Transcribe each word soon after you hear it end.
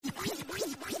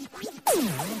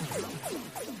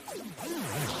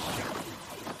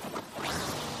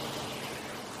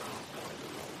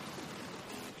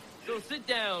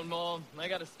Sit down, Mom. I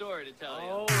got a story to tell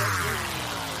you.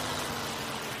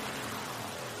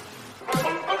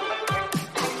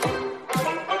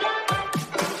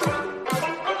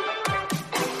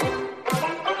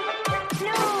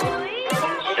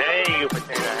 Hey, you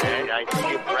potato head. I see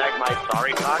you brag my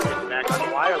sorry pocket back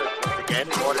on wireless once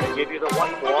again in order to give you the what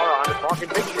for on the talking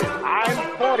pictures.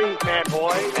 I'm 40s, man,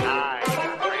 boy, and I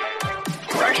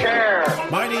got fresh air.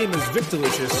 My name is Vic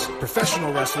Delicious,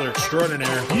 professional wrestler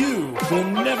extraordinaire. You will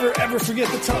never ever forget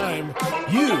the time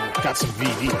you got some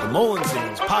VD. The Mullen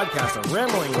Scenes podcast on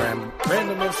rambling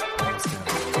randomness.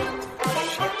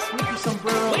 Shit, Mickey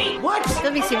Sombrero. Wait, what?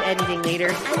 There'll be some editing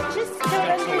later. I just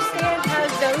don't understand how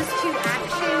those two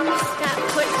actions got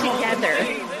put together.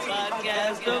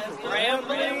 Podcast of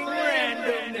Rambling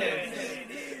Randomness.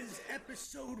 It is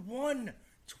episode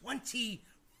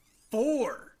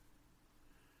 124.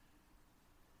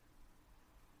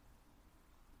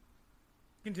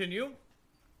 Continue.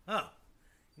 Oh.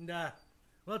 And,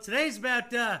 well, today's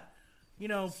about,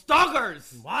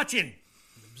 Stalkers! watching,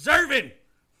 observing,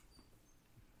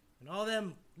 and all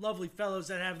them lovely fellows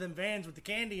that have them vans with the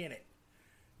candy in it.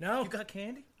 No? You got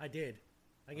candy? I did.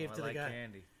 I gave it to the guy.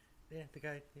 Candy. Yeah, the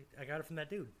guy, I got it from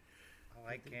that dude. I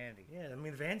like candy. Yeah, I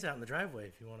mean, the van's out in the driveway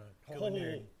if you want to go in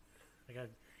there.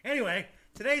 Anyway,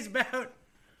 today's about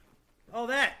all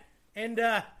that. And,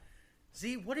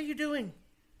 Z, what are you doing?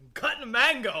 Cutting a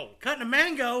mango. Cutting a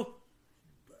mango?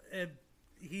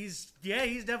 He's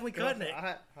definitely cutting it.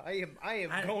 I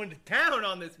am going to town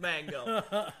on this mango.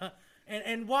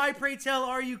 And why, pray tell,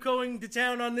 are you going to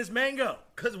town on this mango?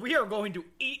 Because we are going to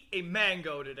eat a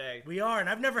mango today. We are, and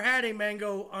I've never had a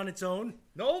mango on its own.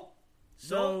 Nope.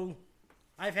 So,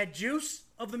 I've had juice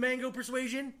of the mango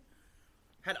persuasion.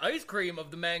 Had ice cream of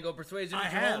the mango persuasion I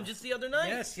at your have. home just the other night.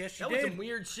 Yes, you that did. That was some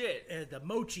weird shit. The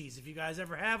mochis, if you guys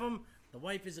ever have them. The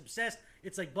wife is obsessed.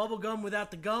 It's like bubble gum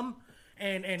without the gum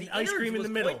and The ice cream in the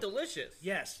middle. Quite delicious.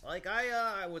 Yes. Like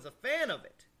I was a fan of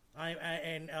it.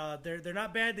 They're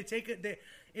not bad. They take it.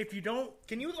 If you don't,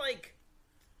 can you like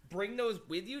bring those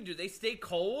with you? Do they stay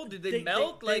cold? Do they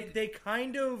melt? They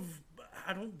kind of.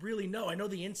 I don't really know. I know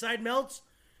the inside melts.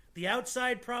 The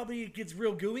outside probably gets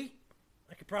real gooey.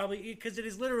 I could probably because it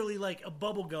is literally like a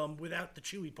bubble gum without the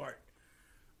chewy part.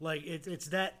 Like it's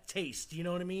that taste. You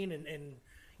know what I mean? And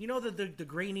you know the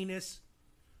graininess,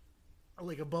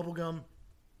 like a bubble gum,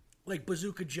 like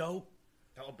Bazooka Joe.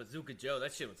 Oh, Bazooka Joe,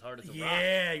 that shit was hard as a rock.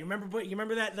 Yeah, you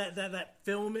remember that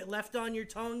film it left on your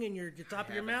tongue and your top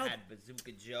of your mouth? I had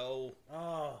Bazooka Joe.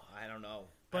 Oh, I don't know.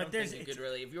 But I don't think you could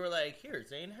really. If you were like, "Here,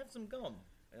 Zane, have some gum,"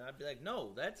 and I'd be like,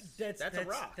 "No, that's a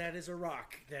rock. That is a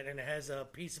rock. And it has a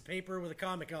piece of paper with a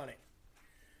comic on it."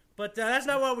 But that's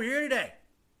not why we're here today.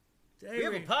 We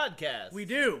have a podcast. We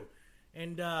do,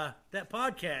 and that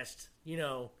podcast,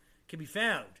 can be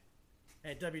found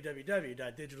at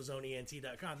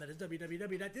www.digitalzoneent.com. That is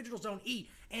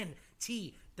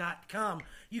www.digitalzoneent.com.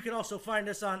 You can also find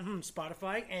us on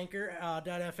Spotify,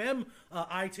 Anchor.fm,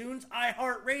 iTunes,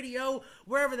 iHeartRadio,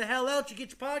 wherever the hell else you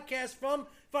get your podcasts from.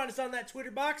 Find us on that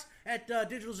Twitter box at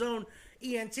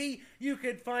DigitalZoneENT. You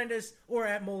could find us, or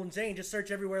at Mullen Zane, just search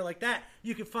everywhere like that.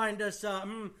 You can find us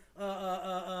on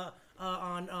the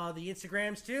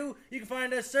Instagrams too. You can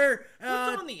find us, sir.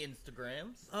 What's on the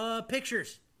Instagrams?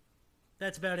 Pictures.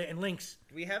 That's about it. And links.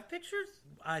 Do we have pictures?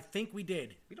 I think we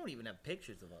did. We don't even have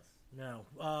pictures of us. No.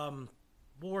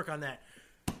 We'll work on that.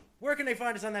 Where can they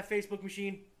find us on that Facebook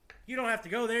machine? You don't have to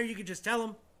go there. You can just tell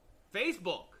them.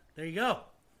 Facebook. There you go.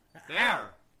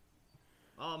 There.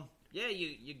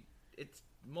 Yeah, it's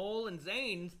Mole and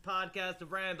Zane's podcast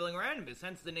of Rambling Randomness,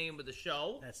 hence the name of the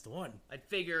show. That's the one. I'd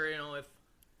figure, if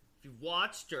you've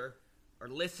watched or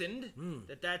listened,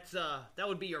 that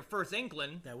would be your first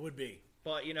inkling. That would be.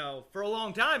 But, for a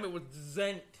long time it was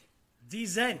Zent.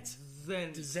 Dezent.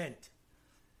 Zent.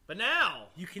 But now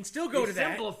you can still go to that.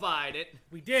 We simplified it.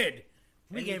 We did.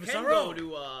 We gave us our own.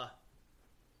 You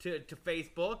can go to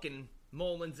Facebook and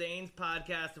Mole and Zane's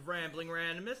podcast of Rambling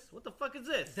Randomness. What the fuck is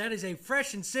this? That is a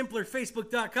fresh and simpler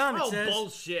Facebook.com, it says. Oh,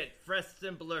 bullshit. Fresh,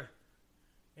 simpler.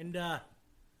 And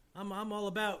I'm all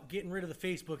about getting rid of the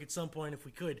Facebook at some point if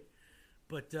we could.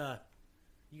 But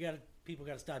people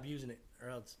got to stop using it or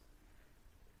else.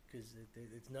 Because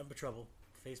it's nothing but trouble.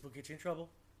 Facebook gets you in trouble.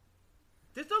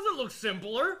 This doesn't look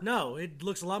simpler. No, it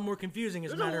looks a lot more confusing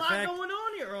as a matter of fact. There's a lot going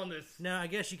on here on this. No, I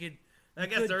guess you could... I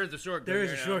guess there is a shortcut. There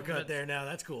is a shortcut there now.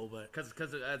 That's cool, but...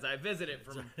 Because as I visit it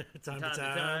from time to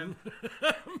time,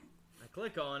 I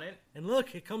click on it. And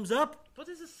look, it comes up. But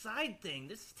there's a side thing.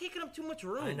 This is taking up too much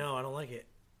room. I know, I don't like it.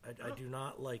 I do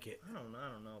not like it. I don't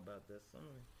know about this.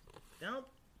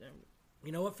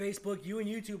 You know what, Facebook? You and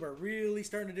YouTube are really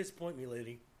starting to disappoint me,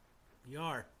 lady. You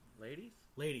are. Ladies?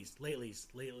 Ladies. Ladies.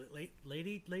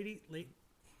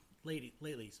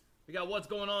 We got what's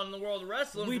going on in the world of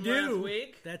wrestling We from do. last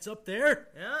week. That's up there.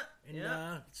 Yeah.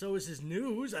 And so is his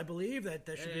news, I believe. That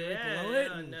should be right Yeah, below yeah,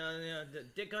 it.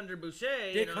 And Dick Hunter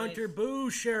Boucher. Dick Hunter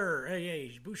Boucher.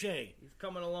 Hey, Boucher. He's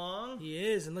coming along. He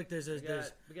is. And look, there's We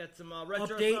got some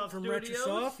Retro update Soft from Studios.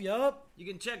 Retrosoft. Yup. You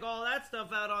can check all that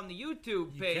stuff out on the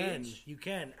YouTube page. You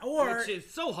can. Or Which is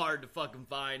so hard to fucking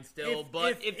find still,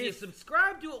 but if you if-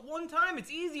 subscribe to it one time,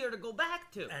 it's easier to go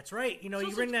back to. that's right. You know, So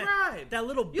you ring subscribe. that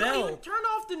little You don't bell. even turn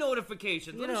off the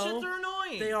notifications. You Them know, shits are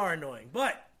annoying. They are annoying,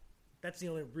 but that's the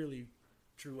only really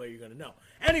true way you're going to know.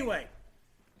 Anyway,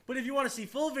 but if you want to see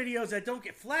full videos that don't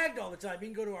get flagged all the time, you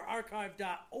can go to our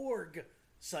archive.org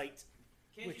site.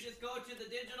 Can't you just go to the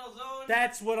Digital Zone?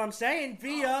 That's what I'm saying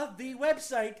via the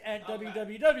website at Okay.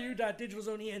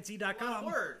 www.digitalzoneent.com. A lot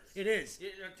of words. It is.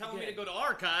 You're telling me Yeah. to go to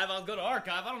archive. I'll go to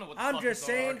archive. I don't know what the I'm fuck just is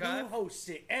on saying archive. who hosts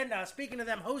it. And speaking of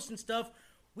them hosting stuff,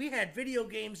 we had video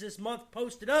games this month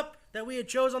posted up that we had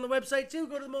chose on the website too.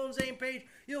 Go to the Mo and Zane page.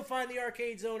 You'll find the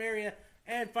Arcade Zone area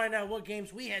and find out what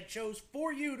games we had chose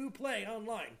for you to play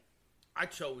online. I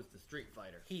chose the Street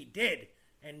Fighter. He did.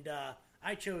 And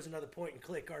I chose another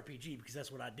point-and-click RPG because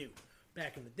that's what I do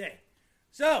back in the day.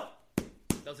 So,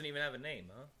 Doesn't even have a name,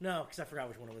 huh? no, because I forgot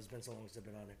which one it was. It's been so long since I've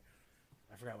been on there.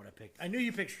 I forgot what I picked. I knew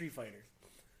you picked Street Fighter.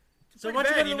 So Pretty why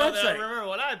don't you bad, go to you the know that I website? remember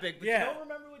what I picked, but Yeah. you don't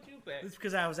remember what you picked. It's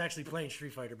because I was actually playing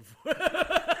Street Fighter before.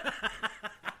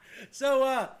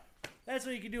 So, that's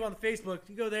what you can do on the Facebook.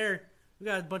 You go there. We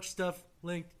got a bunch of stuff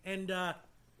linked. And, How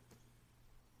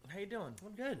you doing?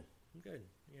 I'm good.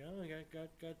 You know, I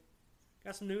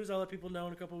got some news I'll let people know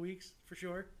in a couple weeks, for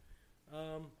sure.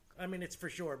 I mean, it's for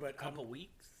sure, but Couple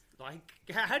weeks? Like,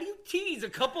 how do you tease a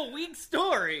couple weeks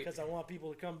story? because I want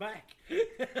people to come back.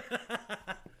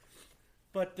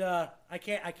 But I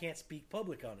can't speak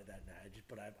public on it that night.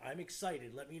 But I'm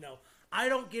excited. Let me know. I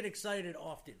don't get excited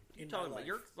often in my Talking life. about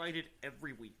you're excited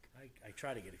every week. I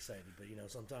try to get excited, but you know,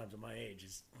 sometimes at my age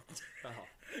is,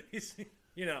 Oh.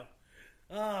 you know.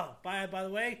 Oh, by the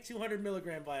way, 200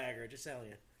 milligram Viagra. Just telling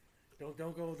you,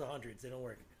 don't go with the hundreds. They don't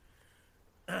work.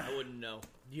 I wouldn't know.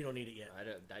 You don't need it yet.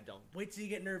 I don't. Wait till you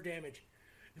get nerve damage.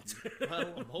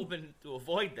 Well, I'm hoping to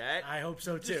avoid that. I hope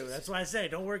so too. That's why I say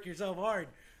don't work yourself hard.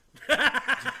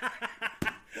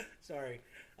 Sorry.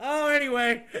 Oh,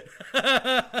 anyway.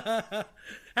 How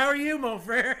are you, Mo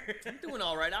Frere? I'm doing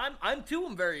all right. I'm too.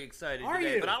 I'm very excited Are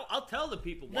today. you? But I'll tell the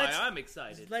people why Let's- I'm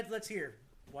excited. Let's hear.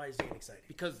 Why is he excited?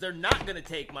 Because they're not gonna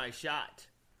take my shot.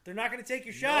 They're not going to take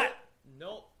your shot.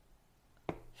 Nope.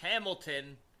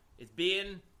 Hamilton is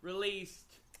being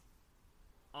released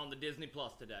on the Disney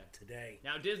Plus today.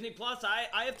 Now, Disney Plus,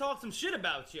 I have talked some shit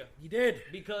about you You did.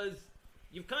 because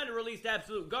you've kind of released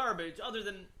absolute garbage, other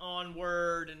than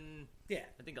Onward and Yeah.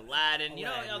 I think Aladdin. You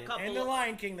know, Aladdin a couple. and the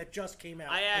Lion King that just came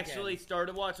out. I actually again.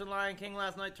 started watching Lion King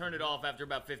last night, turned it off after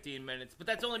about 15 minutes, but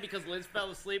that's only because Liz fell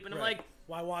asleep, and I'm Right. like,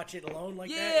 why watch it alone like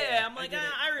that? yeah, I'm I like, get it.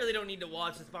 I really don't need to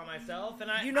watch this by myself,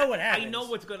 and You know what I happens. know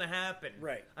what's gonna happen.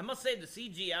 Right. I must say the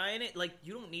CGI in it, like,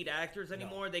 you don't need actors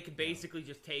anymore. They could basically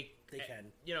just take. They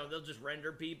can. You know, they'll just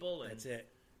render people. And, That's it.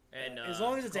 And As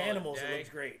long as it's call animals, a it day. looks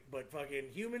great. But fucking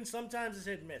humans, sometimes it's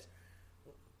hit and miss.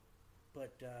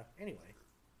 But anyway,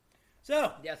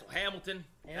 so Yeah, so Hamilton.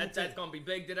 Hamilton. That's gonna be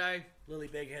big today. Lily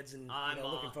Bighead's and I'm,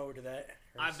 looking forward to that.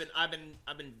 I've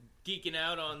been geeking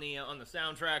out on the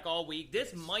soundtrack all week.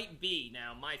 This might be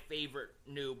now my favorite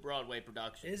new Broadway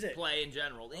production. Is it? Play in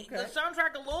general. Okay. The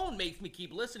soundtrack alone makes me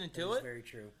keep listening to That's it. very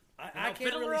true. You I know, can't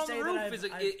Fiddler really on say the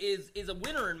that Roof is a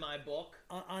winner in my book.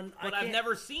 But I've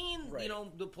never seen Right.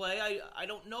 the play. I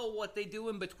don't know what they do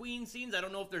in between scenes. I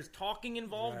don't know if there's talking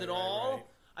involved Right, at right, all.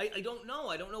 right. I don't know.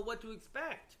 I don't know what to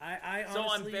expect. I So I'm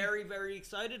honestly, very, very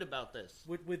excited about this.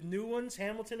 with new ones.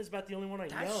 Hamilton is about the only one I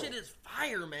That know. shit is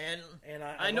fire, man. And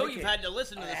I know like you've it. had to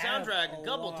listen to the I have soundtrack a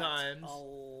couple lot, times. A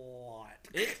lot.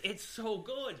 It's so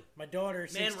good. My daughter,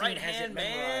 16, Right has Hand it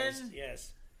memorized. Man.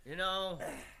 Yes. You know,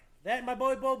 That and my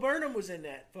boy Bo Burnham was in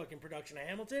that fucking production of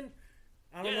Hamilton.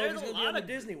 I don't Yeah, know if there's he's a going to be on lot the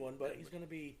of- Disney one, but he's going to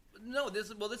be. no. This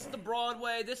is the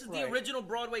Broadway. This is the Right. original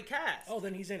Broadway cast. Oh,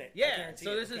 then he's in it. I yeah. guarantee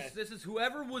So it. this Okay. is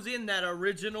whoever was in that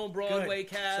original Broadway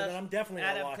Good. cast. So then I'm definitely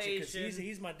gonna watch it because adaptation.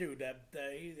 he's my dude.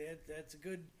 That's a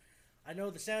good. I know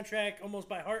the soundtrack almost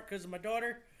by heart because of my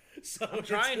daughter. So I'm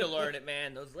trying to learn it,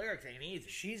 man. Those lyrics ain't easy.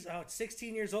 She's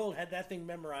 16 years old. Had that thing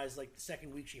memorized like the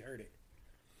second week she heard it.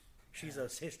 She's a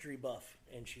history buff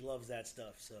and she loves that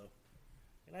stuff. So,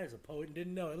 and I was a poet and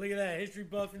didn't know it. Look at that history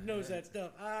buff and knows that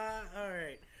stuff. All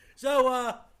right.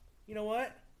 So, you know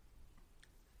what?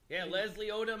 Yeah, Leslie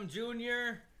Odom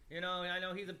Jr. You know, I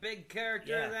know he's a big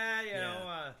character. Yeah, That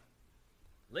yeah.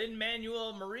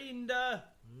 Lin-Manuel Miranda.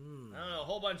 I don't know, a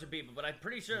whole bunch of people, but I'm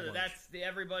pretty sure that's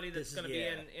everybody that's going to be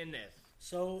in this.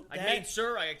 So I made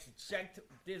sure I actually checked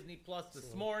Disney Plus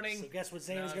this morning. So guess what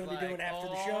Zane is going to be doing after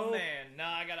the show? Oh man, no,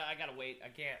 I gotta wait. I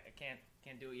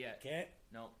can't do it yet. Can't?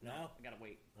 No, I gotta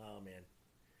wait. Oh man,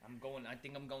 I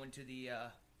think I'm going to the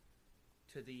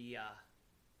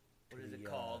what is it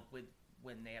called?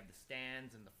 When they have the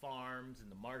stands and the farms and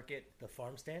the market. The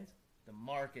farm stands? The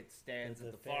market stands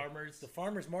and the farmers. The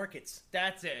farmers markets.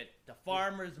 That's it. The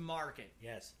farmers market.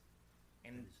 Yes.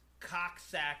 And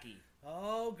Coxsackie.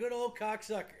 Oh, good old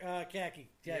cocksucker, Khaki.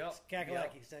 Yep.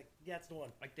 Kakalaki. That's the one.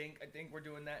 I think we're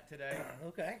doing that today.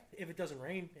 Okay. If it doesn't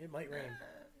rain, it might rain.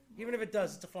 Even if it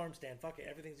does, it's a farm stand. Fuck it.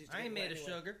 Everything's used to I ain't made of anyway.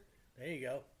 sugar. There you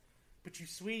go. But you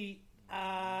sweet.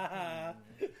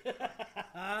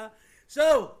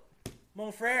 So,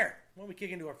 Mon Frere, why don't we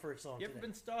kick into our first song You today? ever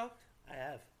been stalked? I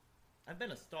have. I've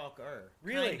been a stalker.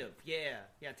 Really? Kind of. Yeah.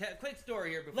 Quick story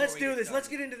here before Let's we do get this. started. Let's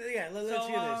get into the let's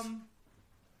do this.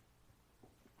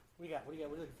 What do you got? What are you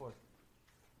looking for?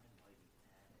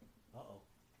 Uh-oh.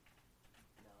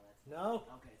 No?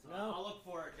 Okay, so No? I'll look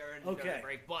for it during Okay. the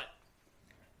break. But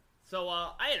so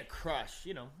I had a crush.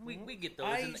 You know, we get those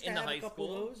I in used to the have a high couple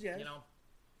school. of those, yes. You know,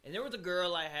 and there was a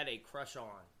girl I had a crush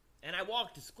on, and I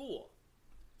walked to school,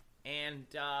 and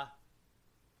I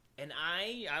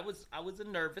was a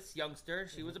nervous youngster.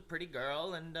 She was a pretty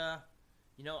girl, and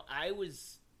you know, I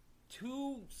was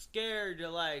too scared to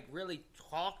like really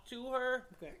talk to her.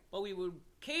 Okay. But we would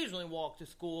occasionally walk to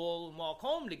school and walk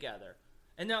home together.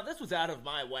 And now this was out of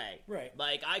my way. Right.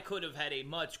 Like I could have had a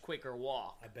much quicker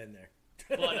walk. I've been there.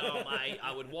 But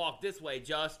I would walk this way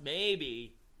just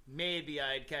maybe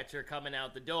I'd catch her coming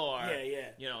out the door. Yeah.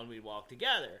 You know, and we'd walk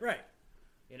together. Right.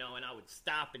 You know, and I would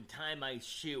stop and tie my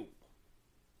shoe.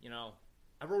 You know,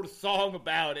 I wrote a song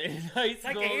about it in high school.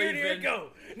 I can hear even. it go.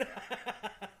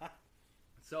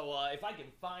 So if I can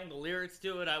find the lyrics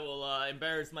to it, I will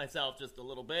embarrass myself just a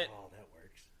little bit. Oh, that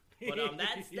works. But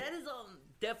that is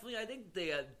definitely, I think,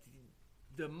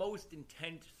 the most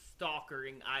intense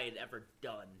stalkering I had ever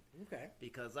done. Okay.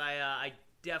 Because I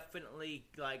definitely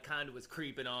like kind of was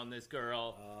creeping on this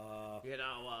girl. You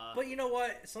know. But you know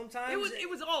what? Sometimes it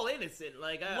was all innocent.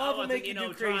 Like I Love will wasn't, make you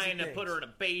do crazy trying to things. put her in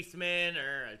a basement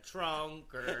or a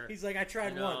trunk or. He's like, I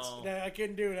tried you once. know, I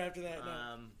couldn't do it after that.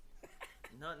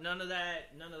 No. None of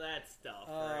that stuff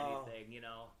or anything. You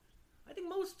know. I think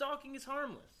most stalking is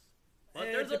harmless. But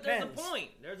there's a point.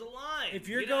 There's a line. If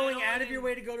you're You know, going you know what out I of your mean?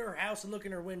 way to go to her house and look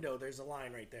in her window, there's a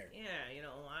line right there. Yeah, you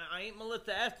know, I ain't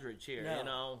Melissa Etheridge here, No. you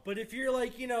know. But if you're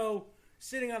like, you know,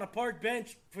 sitting on a park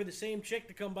bench for the same chick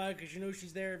to come by because you know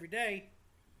she's there every day,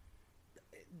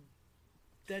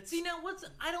 that's... See, now,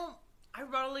 I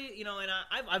really, you know, and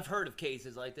I've heard of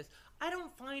cases like this. I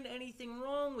don't find anything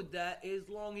wrong with that as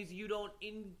long as you don't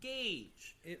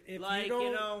engage. If like, you don't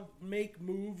you know, make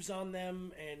moves on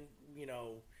them and, you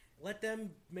know, let them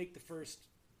make the first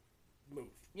move.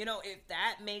 you know, if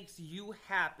that makes you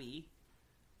happy,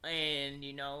 and,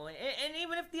 you know, and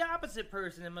even if the opposite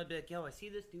person, it might be like, yo, I see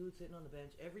this dude sitting on the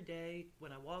bench every day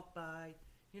when I walk by,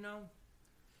 you know,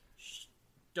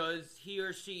 does he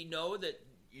or she know that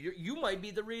you might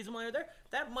be the reason why you're there?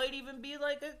 That might even be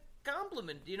like a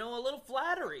compliment, you know, a little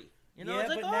flattery. You know, yeah, it's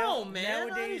like, but oh, man.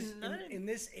 nowadays, I didn't- in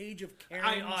this age of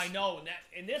Karens... I know,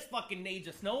 in this fucking age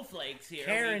of snowflakes here,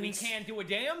 Karens, we can't do a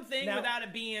damn thing now- without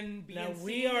it being now, seen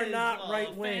we are as, not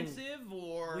right-wing. offensive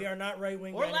or... We are not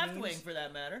right-wing Or by any left-wing, means. for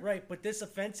that matter. Right, but this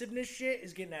offensiveness shit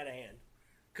is getting out of hand.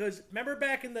 Because remember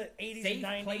back in the 80s Safe and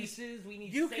 90s? places, we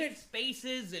need you safe could-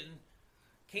 spaces, and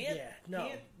can't,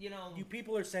 you know... You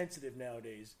people are sensitive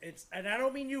nowadays. And I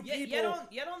don't mean you people...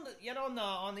 Yet on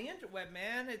the interweb,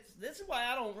 man. This is why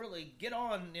I don't really get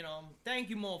on. You know, thank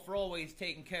you, Mo, for always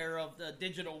taking care of the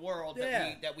digital world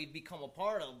that we've become a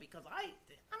part of. Because I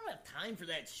don't have time for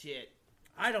that shit.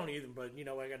 I don't either, but you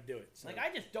know I got to do it. So. Like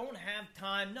I just don't have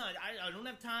time. No, I don't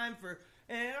have time for.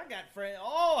 And I got friends.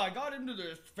 Oh, I got into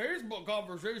this Facebook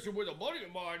conversation with a buddy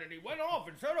of mine, and he went off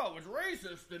and said I was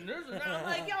racist and this and that. I'm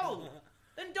like, yo.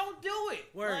 Then don't do it.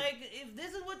 Word. Like, if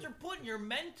this is what you're putting your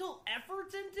mental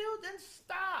efforts into, then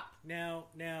stop.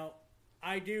 Now,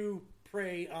 I do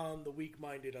prey on the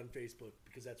weak-minded on Facebook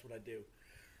because that's what I do.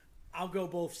 I'll go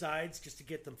both sides just to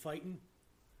get them fighting.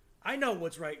 I know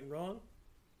what's right and wrong.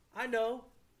 I know.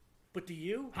 But do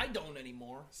you? I don't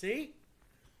anymore. See?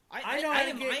 I know how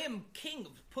to get- I am king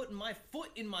of putting my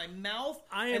foot in my mouth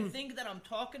I am- and think that I'm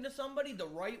talking to somebody the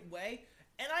right way,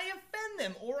 and I offend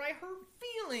them, or I hurt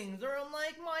feelings, or I'm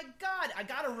like, my God, I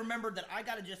gotta remember that I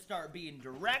gotta just start being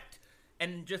direct,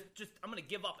 and just I'm gonna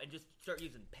give up and just start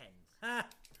using pens. Ah,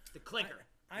 The clicker.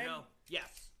 I you am- know?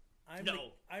 Yes. I'm no.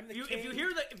 the if king. you hear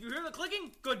the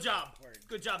clicking, good job. Word.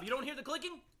 Good job. You don't hear the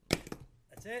clicking,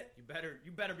 That's it.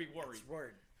 you better be worried.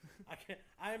 Word.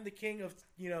 I am the king of,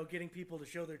 getting people to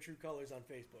show their true colors on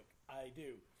Facebook. I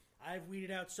do. I've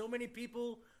weeded out so many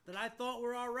people that I thought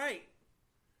were all right.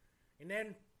 And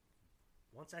then,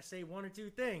 once I say one or two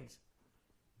things,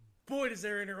 boy, does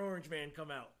their inner orange man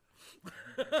come out.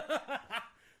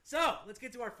 So, let's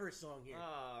get to our first song here.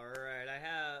 All right, I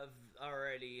have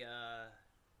already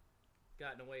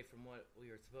gotten away from what we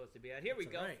were supposed to be at. Here we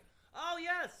That's go. all right. Oh,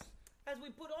 yes. As we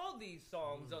put all these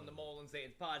songs on the Mole and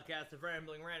Zane's podcast of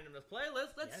Rambling Randomness playlist,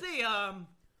 let's Yes. see.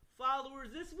 Followers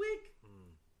this week?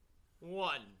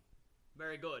 1.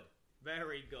 Very good.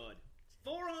 Very good.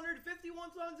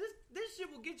 451 songs. This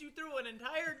shit will get you through an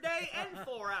entire day and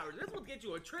 4 hours. This will get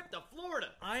you a trip to Florida.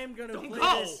 I am going to Don't play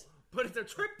go, this. but it's a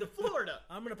trip to Florida.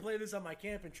 I'm going to play this on my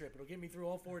camping trip. It'll get me through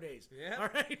all 4 days. Yeah. All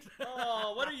right?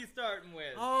 Oh, what are you starting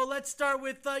with? Oh, let's start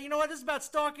with, you know what? This is about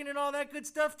stalking and all that good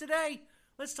stuff today.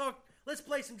 Let's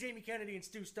play some Jamie Kennedy and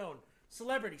Stu Stone.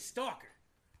 Celebrity Stalker.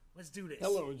 Let's do this.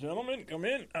 Hello, gentlemen. Come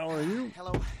in. How are you?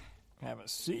 Hello. Have a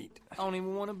seat. I don't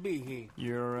even want to be here.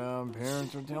 Your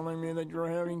parents are telling me that you're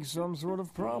having some sort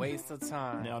of problem. Waste of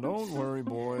time. Now, don't worry,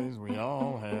 boys. We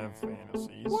all have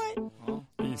fantasies. What?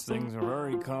 These things are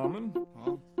very common.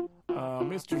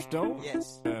 Mr. Stone?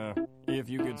 Yes. If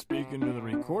you could speak into the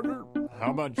recorder, how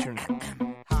about your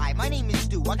name? Hi, my name is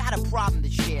Stu. I got a problem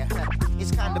to share.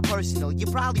 It's kind of personal. You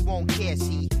probably won't care,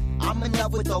 see. I'm in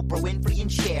love with Oprah Winfrey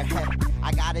and Cher.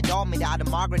 I got a doll made out of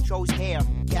Margaret Cho's hair.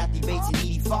 Kathy Bates and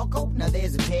Edie Falco, now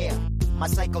there's a pair. My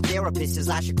psychotherapist says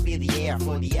I should clear the air.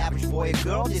 For the average boy or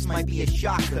girl, this might be a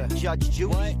shocker. Judge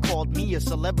Judy called me a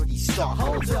celebrity stalker.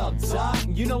 Hold up, Doc.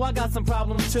 You know I got some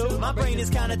problems too. My brain is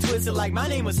kinda twisted like my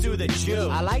name was Stu the Jew.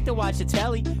 I like to watch the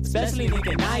telly, especially Nick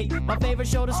at Night. My favorite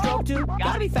show to stroke to,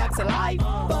 gotta be Facts of Life.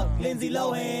 Fuck Lindsay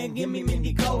Lohan, give me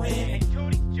Mindy Cohen.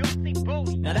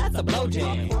 Now that's a blow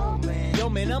jam. Yo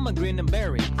man, I'm a grin and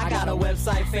berry. I got a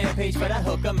website fan page for that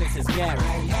hooker, Mrs. Gary.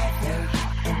 I love her,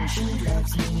 and she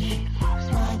loves me.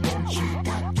 Why don't you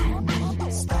talk to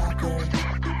me, stalker?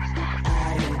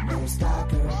 I ain't no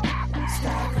stalker,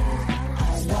 stalker.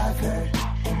 I love her,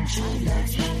 and she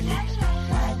loves me.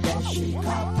 Why does she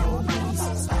call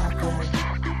police, stalker?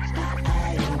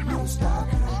 I ain't no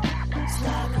stalker,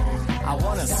 stalker. I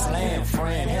wanna slam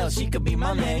Fran, hell, she could be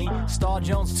my name. Star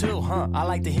Jones too, huh? I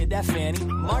like to hit that fanny.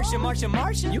 Marcia,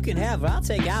 you can have her, I'll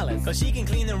take Alice. Cause she can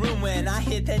clean the room when I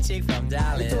hit that chick from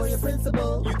Dallas. Victoria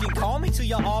Principal. You can call me to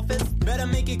your office. Better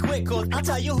make it quick, cause I'll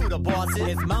tell you who the boss is.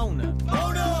 It's Mona.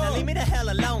 Now leave me the hell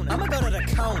alone. I'ma go to the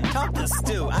cone. Talk to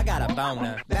Stu, I got a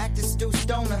boner. Back to Stu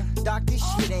Stoner. Doc, this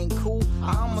shit ain't cool.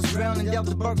 I almost drowned in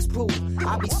Delta Burke's pool.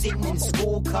 I be sitting in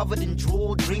school, covered in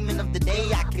drool, dreaming of the day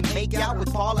I can make out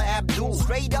with Paula Abdul.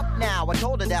 Straight up now, I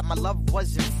told her that my love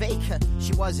wasn't fake.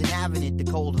 She wasn't having it, the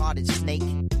cold-hearted snake.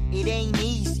 It ain't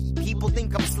easy. People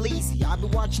think I'm sleazy. I be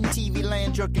watching TV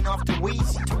Land, jerking off to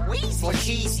Weezy. Or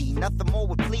cheesy, nothing more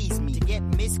would please me. To get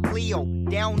Miss Cleo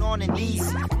down on an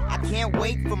easy. I can't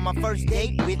wait for my first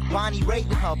date with Bonnie Raitt.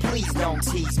 Please don't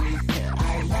tease me.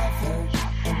 I love her,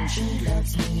 and she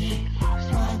loves me.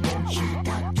 Why don't you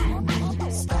talk to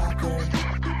me, stalker?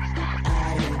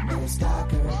 I ain't no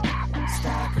stalker,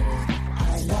 stalker.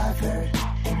 I love her,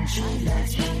 and she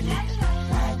loves me.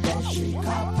 Why does she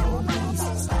call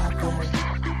police, stalker?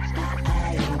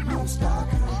 I ain't no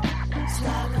stalker,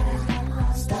 stalker,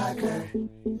 stalker.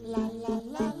 La la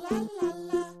la la la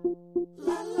la.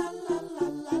 La la la la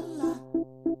la la.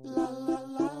 La la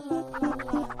la la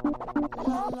la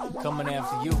la. Coming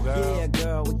after you, girl. Yeah,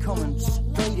 girl, we coming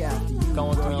straight after you.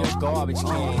 Going through your garbage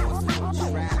can.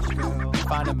 Trash, girl.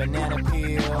 Find a banana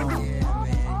peel. Yeah,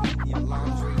 man. Your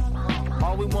laundry.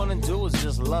 All we wanna do is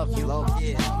just love you.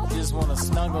 Yeah. Just wanna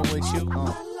snuggle with you.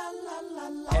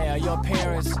 Hey, are your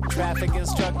parents traffic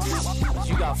instructors?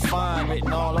 You got fine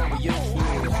written all over you.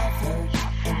 I love her,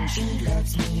 and she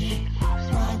loves me.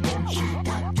 Why don't you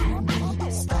talk to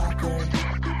me, stalker?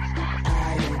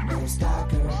 I ain't no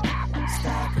stalker,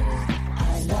 stalker.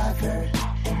 I love her,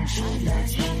 and she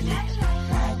loves me.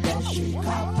 Why does she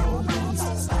call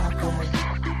police, stalker?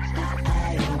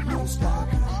 I ain't no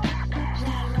stalker.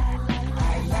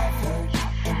 I love her,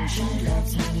 and she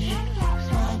loves me.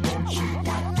 Why don't you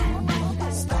talk to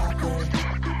me, stalker?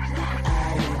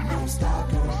 I ain't no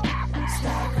stalker,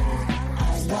 stalker.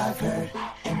 I love her,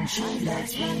 and she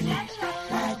loves me.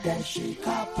 Why does she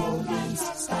call police,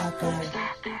 stalker?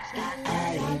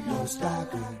 I ain't no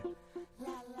stalker.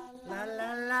 La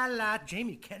la la la.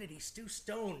 Jamie Kennedy, Stu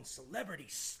Stone, Celebrity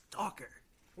Stalker.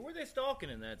 Who were they stalking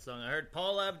in that song? I heard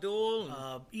Paul Abdul.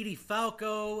 And Edie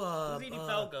Falco. who's Edie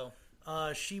Falco?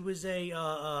 She was a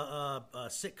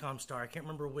sitcom star. I can't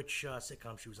remember which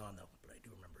sitcom she was on, though. But I do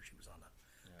remember she was on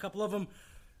a couple of them.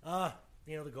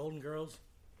 The Golden Girls.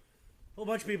 Whole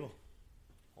bunch of people.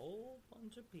 Whole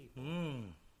bunch of people.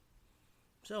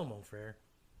 So, Mon Frere.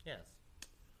 Yes.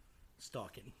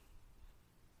 Stalking.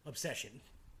 Obsession.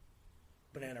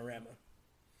 Bananarama.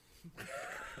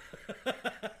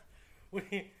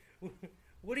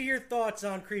 What are your thoughts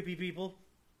on creepy people?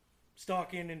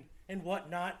 Stalking and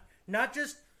whatnot. Not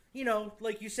just,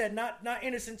 like you said, not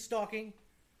innocent stalking.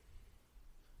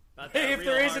 If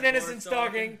there is an innocent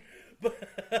stalking. But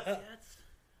that's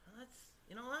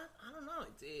you know what? I don't know.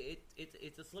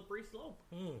 It's a slippery slope.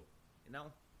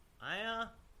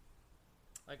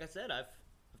 Like I said, I've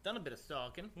done a bit of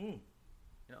stalking.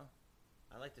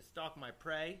 I like to stalk my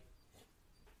prey.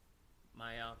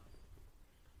 I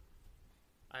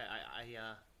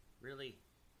really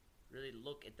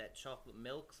look at that chocolate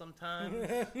milk sometimes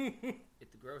at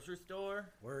the grocery store.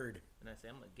 Word. And I say,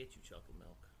 I'm gonna get you chocolate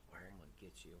milk. Word. I'm gonna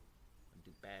get you. And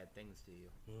do bad things to you.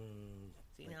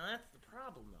 See, now that's the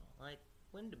problem, though. Like,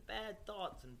 when do bad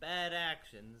thoughts and bad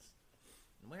actions,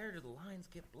 and where do the lines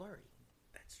get blurry?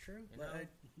 That's true.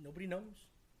 Nobody knows.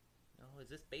 Is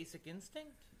this Basic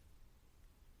Instinct?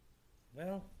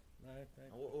 Well,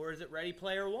 or is it Ready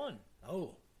Player One?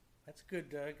 Oh, that's a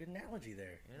good analogy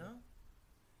there.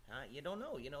 You don't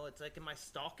know. It's like, am I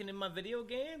stalking in my video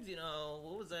games?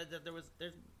 What was that? There's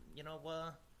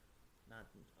not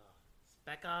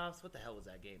Spec Ops. What the hell was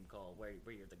that game called? Where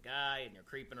you're the guy and you're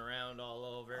creeping around all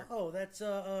over. Oh, that's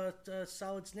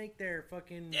Solid Snake there.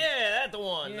 Fucking. Yeah, that's the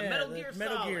one. Yeah, the Metal Gear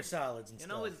Metal Solid. Gear Solids and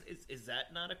stuff. Is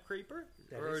that not a creeper?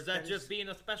 Or is that just being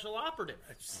a special operative?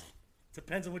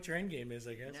 Depends on what your end game is,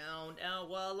 I guess. Now,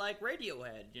 well, like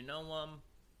Radiohead,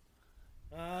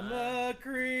 I'm a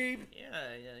creep.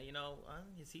 Yeah,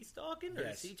 is he stalking or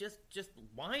Yes. is he just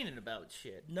whining about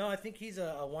shit? No, I think he's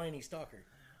a whiny stalker.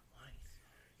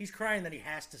 He's crying that he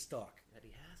has to stalk. That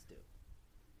he has to.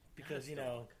 Because,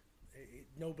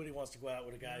 nobody wants to go out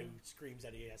with a guy who screams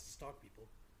that he has to stalk people.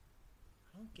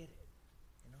 I don't get it.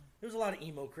 There was a lot of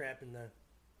emo crap in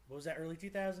what was that, early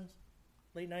 2000s?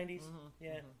 Late 90s?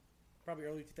 Yeah. Probably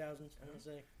early 2000s, I'm going to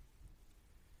say.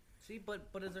 See, but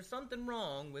is there something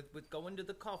wrong with going to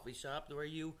the coffee shop where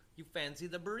you fancy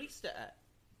the barista at?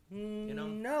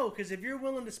 No, because if you're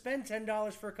willing to spend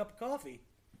 $10 for a cup of coffee,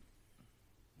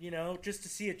 just to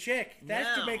see a chick,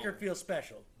 that should make her feel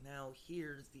special. Now,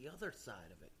 here's the other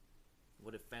side of it.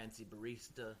 What if fancy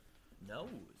barista knows?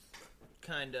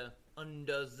 Kind of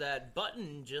undoes that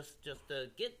button just to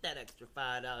get that extra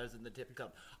 $5 in the tip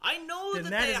cup. I know Then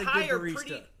that that they is a good hire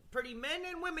barista. pretty men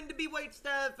and women to be wait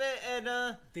staff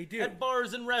They do. at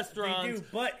bars and restaurants. They do,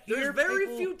 but there's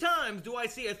very few times do I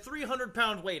see a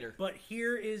 300-pound waiter. But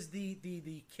here is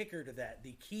the kicker to that.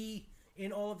 The key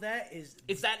in all of that is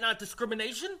that not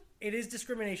discrimination? It is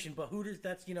discrimination, but Hooters,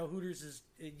 Hooters is...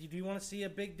 Do you want to see a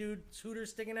big dude's Hooters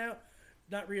sticking out?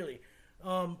 Not really.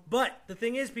 But the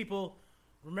thing is, people,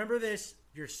 remember this.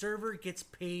 Your server gets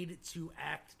paid to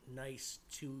act nice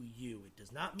to you. It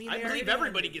does not mean I believe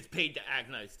everybody gets paid to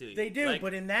act nice to you. They do, Like,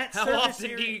 but in that how service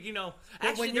often area, do you when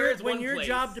actually there is one your place.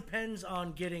 job depends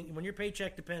on when your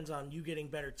paycheck depends on you getting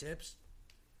better tips.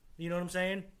 You know what I'm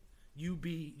saying?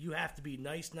 You have to be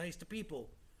nice to people.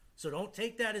 So don't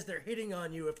take that as they're hitting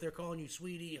on you if they're calling you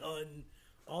sweetie, hun,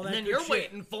 all that. And then good you're shit.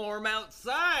 waiting for them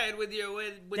outside with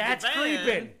That's your van.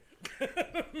 creeping.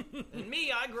 And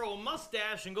me, I grow a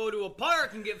mustache and go to a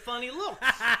park and get funny looks.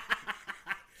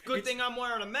 Good thing I'm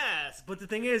wearing a mask. But the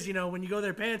thing is, when you go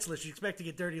there pantsless, you expect to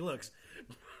get dirty looks.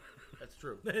 That's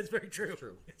true. It's very true. That's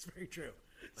true. It's very true.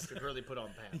 I should really put on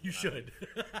pants. You should.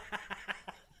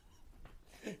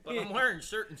 But I'm wearing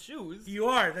shirt and shoes. You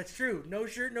are. That's true. No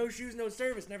shirt, no shoes, no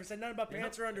service. Never said nothing about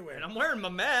pants or underwear. And I'm wearing my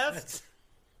mask.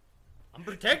 I'm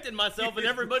protecting myself and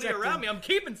everybody around me. I'm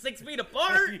keeping 6 feet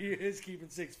apart. He is keeping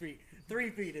 6 feet. 3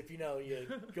 feet if you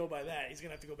go by that. He's going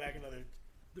to have to go back another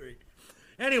 3.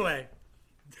 Anyway.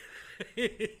 We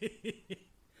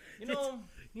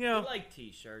like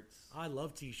t-shirts. I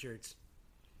love t-shirts.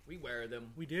 We wear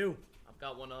them. We do. I've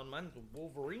got one on. Mine's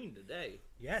Wolverine today.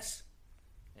 Yes.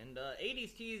 And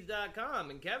 80stees.com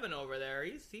and Kevin over there,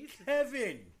 he's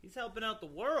Kevin. He's helping out the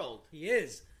world. He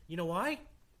is. You know why?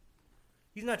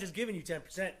 He's not just giving you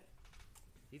 10%.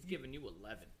 He's giving you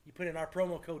 11. You put in our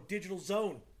promo code Digital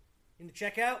Zone in the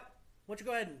checkout. Why don't you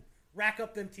go ahead and rack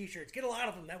up them t-shirts? Get a lot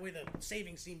of them. That way the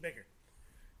savings seem bigger.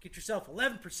 Get yourself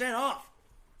 11% off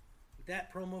with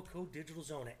that promo code Digital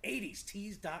Zone at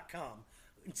 80stees.com.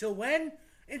 Until when?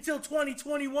 Until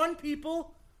 2021,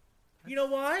 people. You know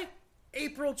why?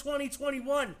 April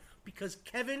 2021. Because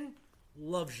Kevin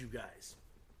loves you guys.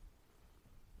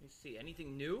 Let's see.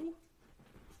 Anything new?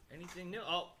 Anything new?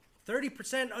 Oh,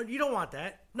 30%. Oh, you don't want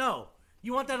that. No.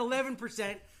 You want that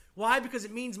 11%. Why? Because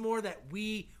it means more that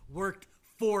we worked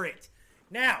for it.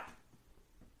 Now,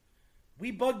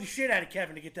 we bugged the shit out of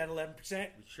Kevin to get that 11%.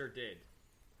 we sure did.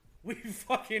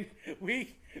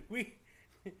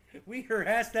 We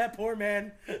harassed that poor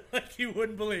man like you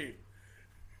wouldn't believe.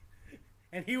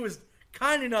 And he was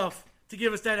kind enough to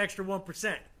give us that extra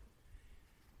 1%.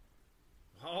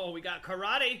 Oh, we got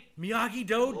karate.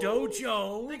 Miyagi-Do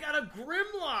Dojo. They got a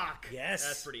Grimlock. Yes.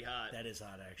 That's pretty hot. That is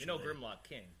hot, actually. You know Grimlock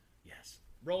King. Yes.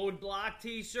 Roadblock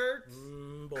t-shirts.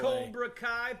 Boy. Cobra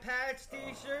Kai patch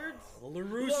t-shirts.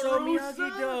 LaRusso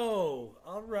Miyagi-Do.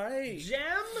 All right. Gem.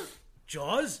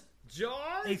 Jaws.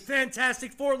 Jaws. A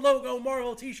Fantastic Four logo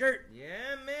Marvel t-shirt.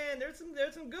 Yeah, man. There's some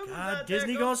good ones God, out there.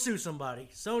 Disney gonna sue somebody.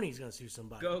 Sony's gonna sue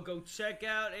somebody. Go check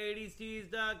out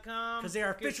 80stees.com. 'Cause they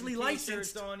are officially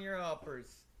licensed. On your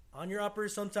uppers. On your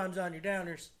uppers, sometimes on your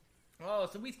downers. Oh,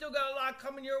 so we still got a lot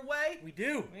coming your way? We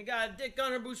do. We got Dick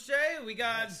Gunner Boucher. We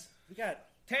got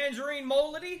Tangerine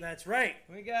Molody. That's right.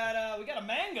 We got a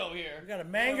mango here. We got a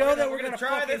mango that we're gonna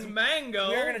try fucking, this mango.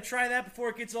 We're gonna try that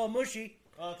before it gets all mushy.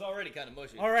 Oh, it's already kind of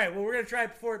mushy. All right, well, we're gonna try it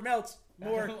before it melts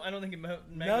more. I don't think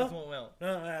mangoes won't melt.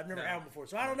 No, I've never had them before,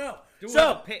 so I don't know. Do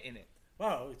have a pit in it.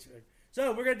 Oh,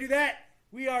 so we're gonna do that.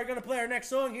 We are gonna play our next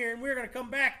song here, and we're gonna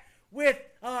come back with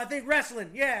I think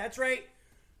wrestling. Yeah, that's right.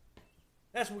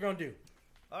 That's what we're gonna do.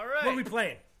 All right. What are we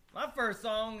playing? My first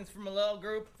song is from a little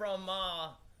group from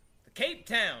Cape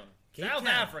Town, South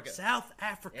Africa. South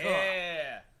Africa.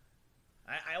 Yeah.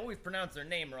 I always pronounce their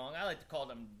name wrong. I like to call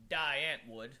them Die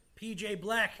Antwood. PJ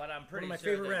Black. But I'm pretty one of my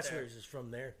sure favorite that wrestlers is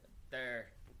from there. They're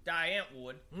Die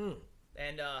Antwood.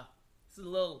 And this is a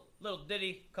little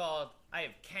ditty called I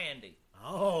Have Candy.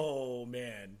 Oh,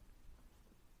 man.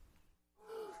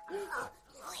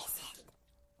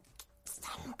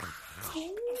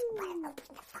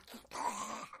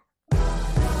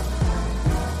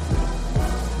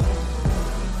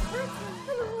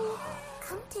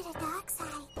 Come to the dark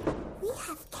side. We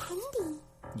have candy.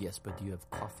 Yes, but do you have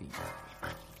coffee?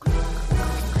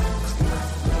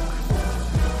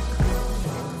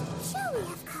 Sure, we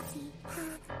have coffee.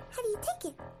 How do you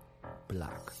take it?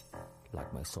 Black,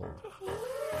 like my soul.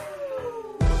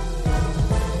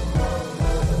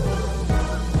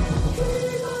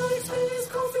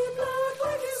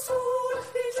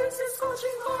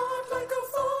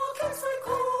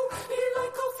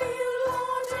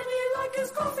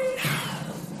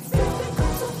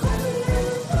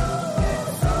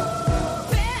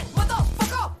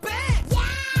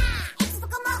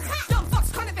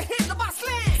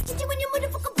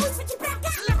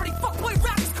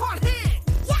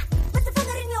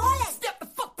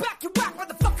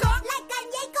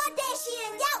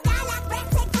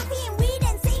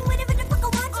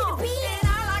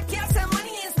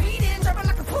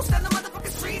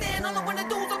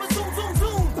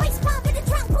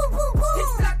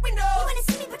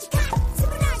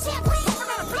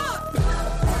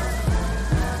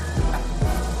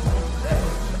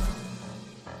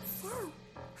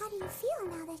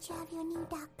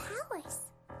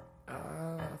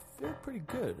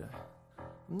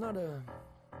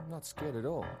 I'm not scared at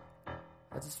all.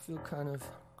 I just feel kind of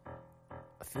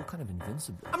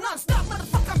invincible. I'm non-stop,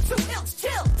 motherfucker, I'm too ill to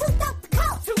chill. Too dope to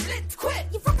call, too lit to quit.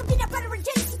 You fucking beat up butter and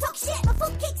jelly, you talk shit. My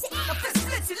foot kicks it, my fist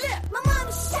slits your lip. My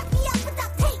mom shut me up with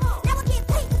duct tape. Now I get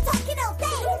paid for talking all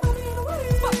day.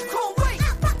 Fuck the cold weight.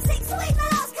 I'm buck 6 to 8, my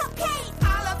lost cupcake. I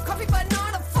love coffee, but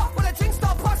not a fuck when I drink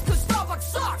Starbucks, cause Starbucks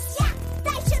sucks. Yeah,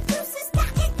 that shit juices got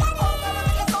it, got it. Oh, man,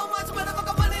 I got so much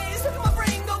motherfucking money. It's making my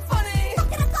brain go funny.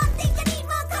 Fucking I can't think I need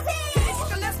more coffee. Hey,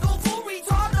 fucking let's go full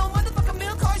retard. No motherfucking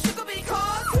milk or sugar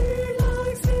because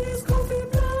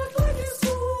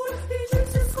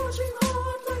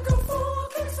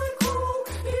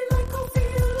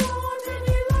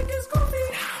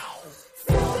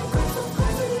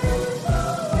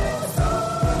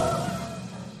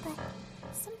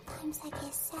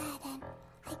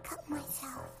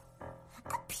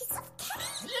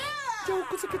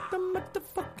to get the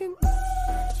motherfucking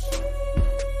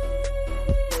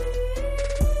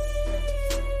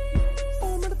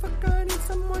oh motherfucker, I need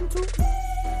someone to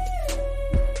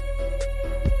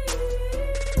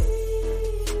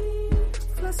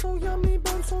flesh so yummy,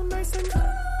 bone so nice and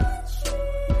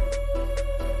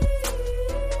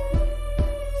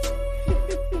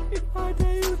I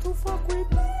dare you to fuck with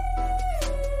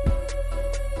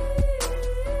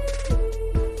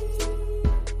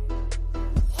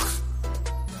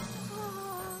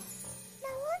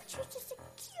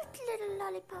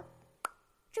lollipop,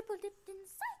 triple dipped in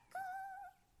psycho.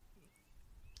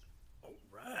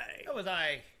 right. That was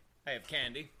I Have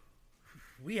Candy.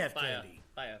 We have by candy.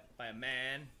 By a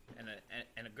man and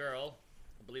a girl.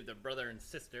 I believe they're brother and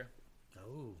sister.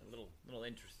 Oh. A little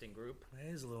interesting group. That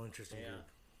is a little interesting Yeah. group.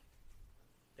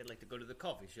 They'd like to go to the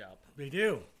coffee shop. They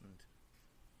do.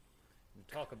 And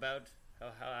talk about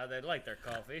how they like their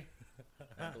coffee.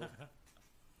 I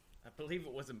believe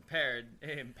it was impaired.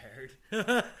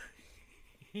 I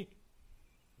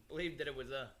believe that it was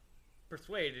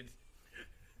persuaded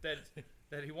that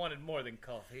he wanted more than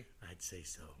coffee. I'd say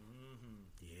so. Mm-hmm.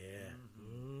 Yeah.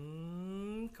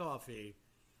 Coffee.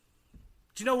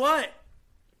 But you know what?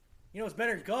 You know what's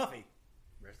better than coffee?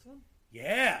 Wrestling?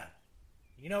 Yeah.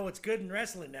 You know what's good in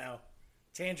wrestling now?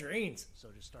 Tangerines. So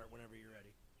just start whenever you're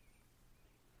ready.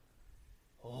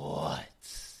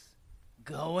 What's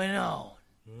going on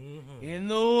in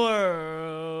the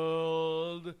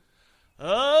world of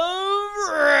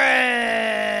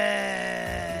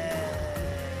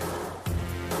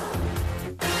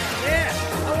Yeah,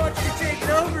 I want you to take it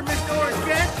over, Mr. Orange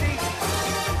Cassidy.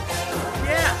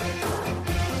 Yeah.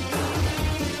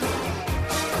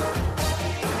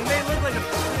 He may look like me,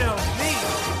 but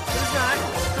he's not.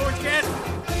 It's Orange Cassidy.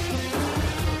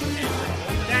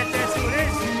 That's who it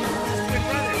is. His twin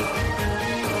brother.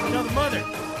 Another mother.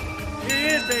 Here he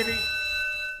is, baby.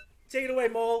 Take it away,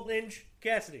 Mole, Lynch,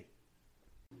 Cassidy.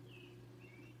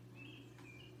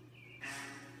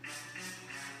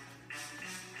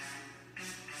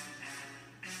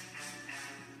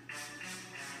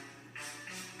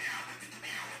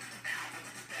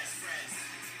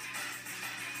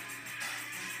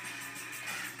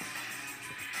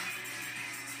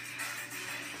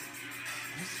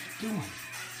 What's he doing?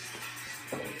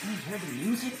 Can you hear the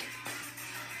music?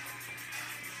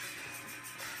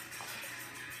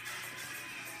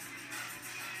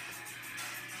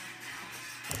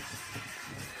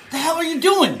 The hell are you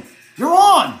doing? You're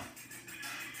on!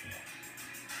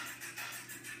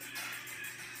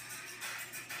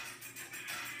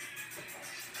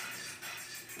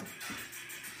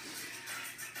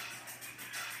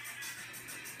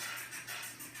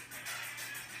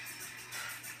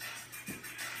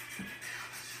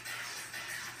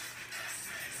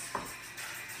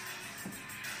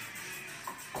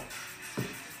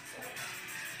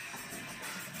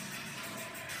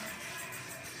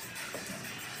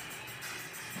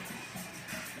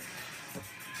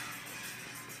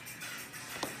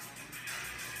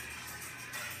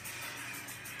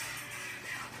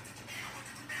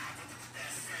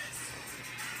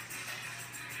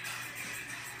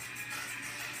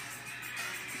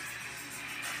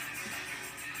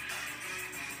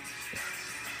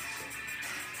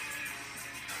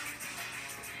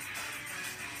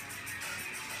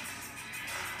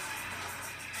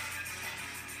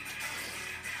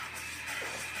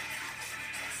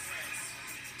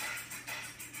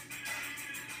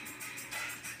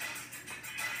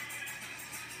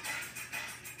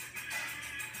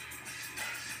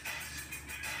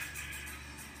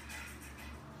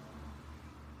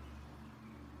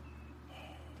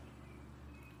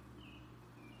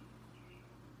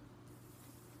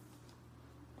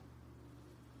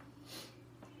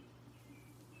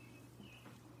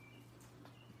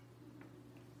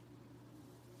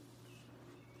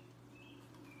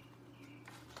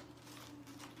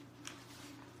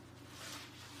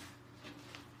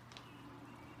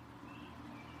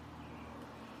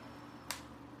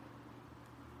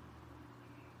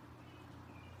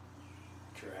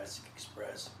 Jurassic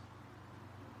Express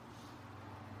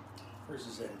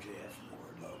versus MJF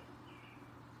and Wardlow.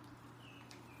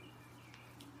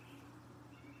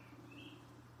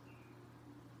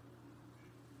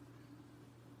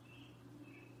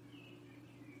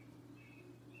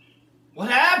 What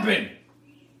happened?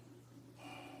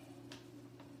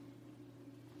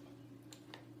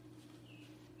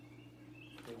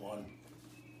 They won.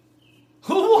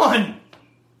 Who won?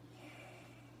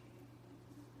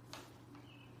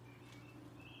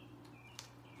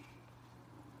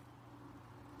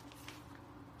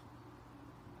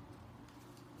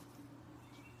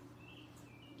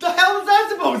 The hell is that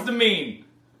supposed to mean?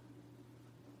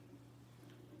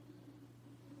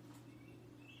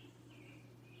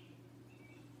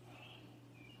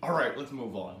 Alright, let's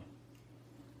move on.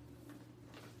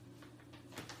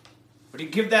 What do you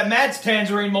give that Mads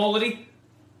tangerine, Molity?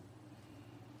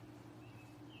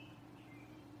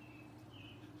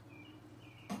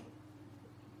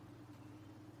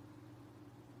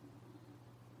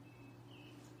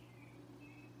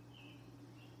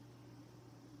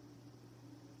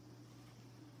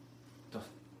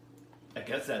 I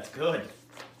guess that's good.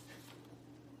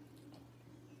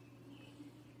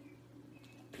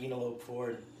 Penelope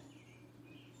Ford.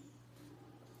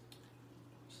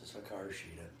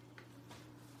 Rashida.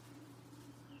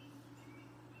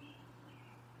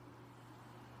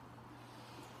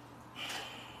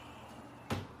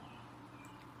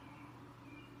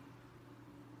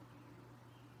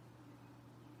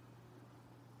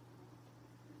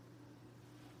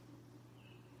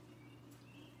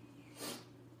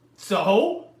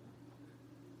 So?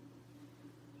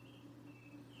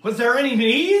 Was there any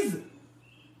knees?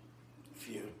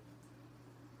 Few.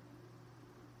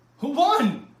 Who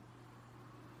won?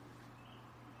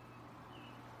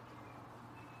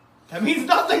 That means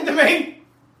nothing to me.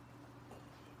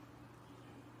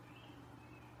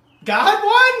 God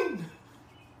won?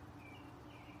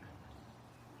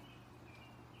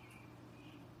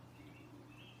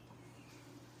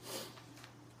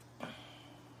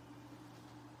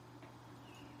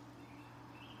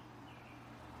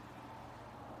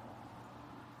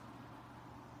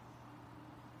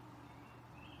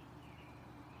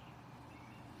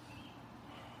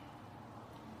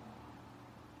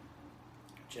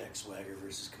 Jack Swagger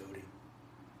versus Cody.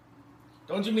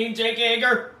 Don't you mean Jake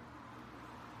Hager?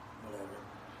 Whatever.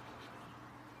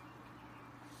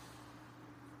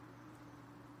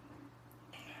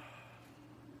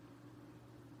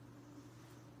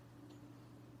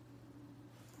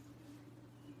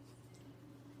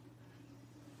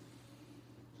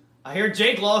 I hear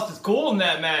Jake lost his cool in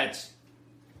that match.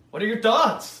 What are your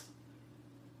thoughts?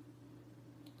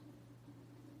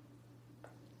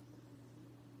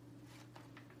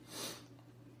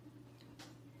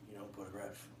 You don't put a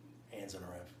ref. Hands on a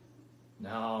ref.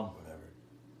 No. Whatever.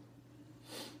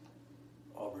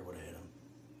 Aubrey would have hit him.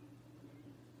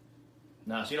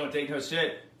 No, she don't take no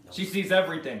shit. She sees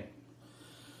everything.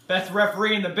 Best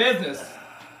referee in the business.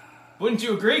 Wouldn't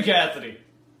you agree, Cassidy?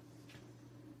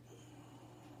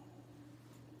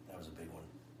 That was a big one.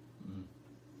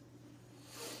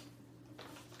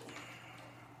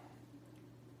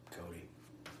 Cody.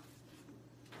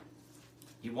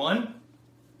 He won?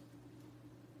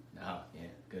 No, yeah,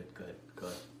 good.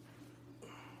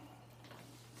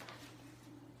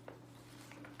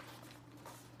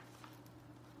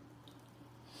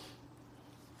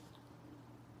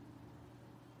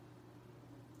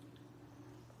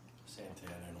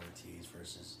 Santana and Ortiz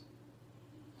versus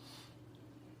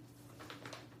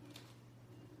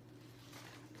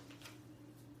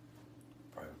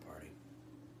Private Party.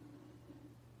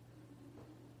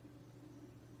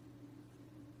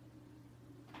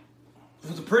 It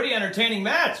was a pretty entertaining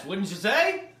match, wouldn't you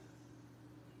say?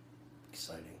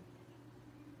 Exciting.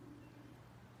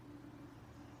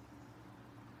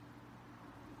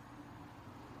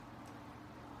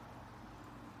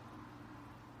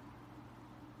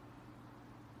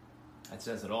 That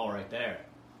says it all right there.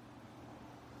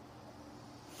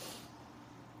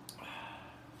 Got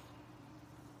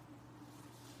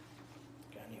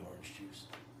any orange juice?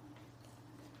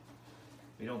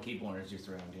 We don't keep orange juice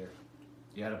around here.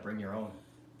 You gotta bring your own.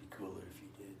 Be cooler if you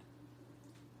did.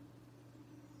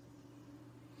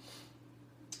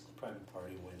 Private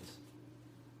Party wins.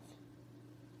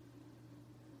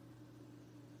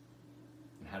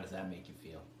 And how does that make you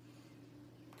feel?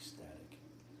 Ecstatic.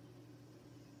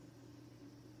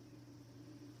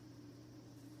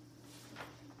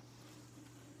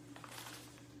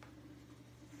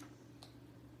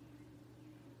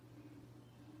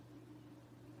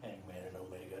 Hangman and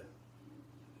Omega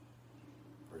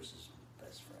versus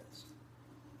Best Friends.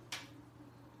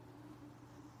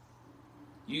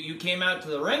 You came out to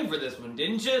the ring for this one,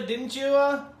 didn't you? Didn't you,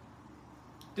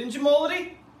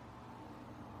 Molody?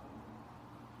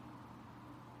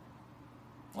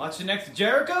 Watching next to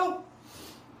Jericho?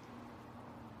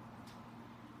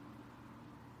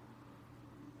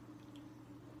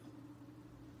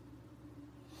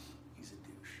 He's a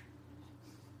douche.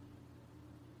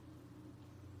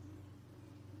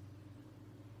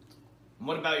 And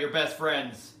what about your best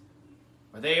friends?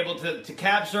 Were they able to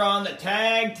capture on the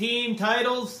tag team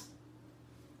titles?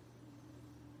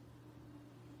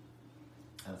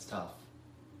 That's tough.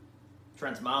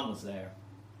 Trent's mom was there.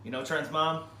 You know Trent's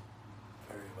mom?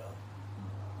 Very well.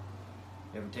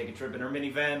 You ever take a trip in her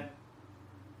minivan?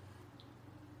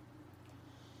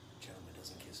 Gentleman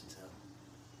doesn't kiss and tell.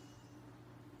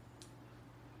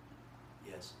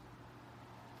 Yes.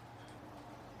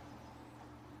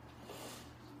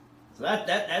 So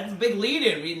that's a big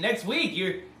lead-in. Next week,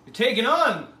 you're taking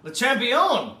on Le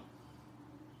Champion,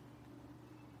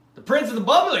 the Prince of the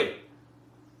Bubbly,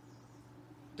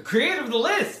 the creator of the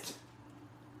list,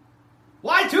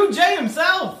 Y2J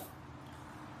himself.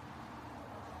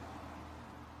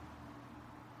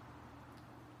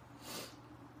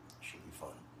 Should be fun.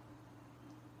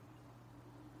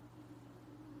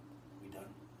 We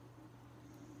done?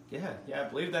 Yeah, I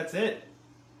believe that's it.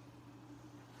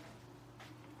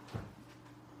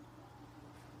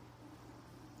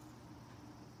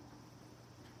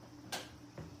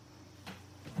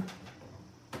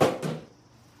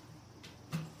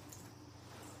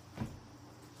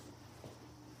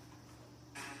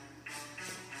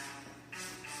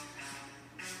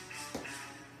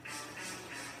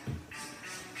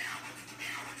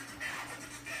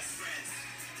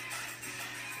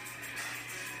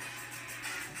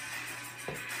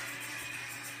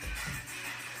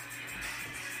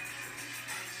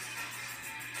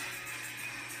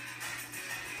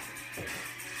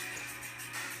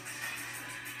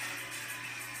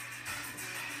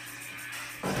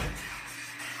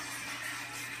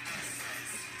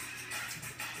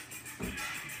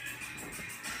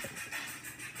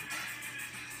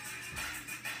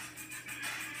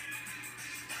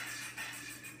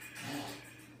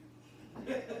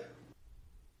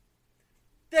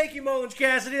 Thank you, Mullins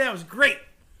Cassidy. That was great.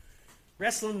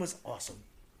 Wrestling was awesome.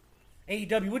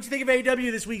 AEW. What'd you think of AEW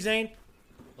this week, Zane?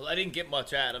 Well, I didn't get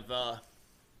much out of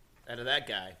that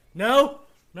guy. No,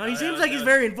 he seems like he's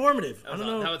very informative. I don't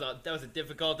know. That was a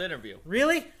difficult interview.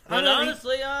 Really? But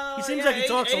honestly, he seems like he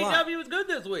talks a lot. AEW was good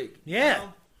this week. Yeah.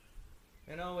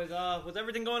 With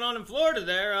everything going on in Florida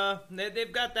there,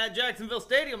 they've got that Jacksonville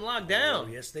Stadium locked down.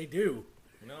 Oh, yes, they do.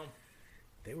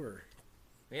 They were.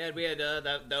 We had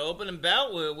the opening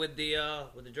bout with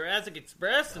the Jurassic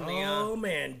Express and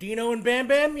man, Dino and Bam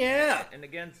Bam, yeah, and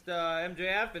against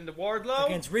MJF and the Wardlow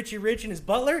against Richie Rich and his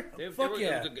butler. Fuck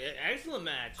yeah, it was an excellent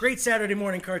match. Great Saturday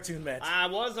morning cartoon match. I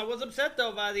was upset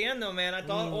though by the end though, man. I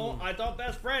thought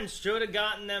Best Friends should have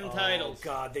gotten them titles. Oh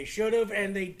God, they should have,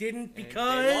 and they didn't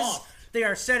because they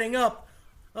are setting up.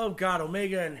 Oh God,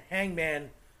 Omega and Hangman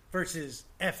versus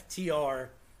FTR.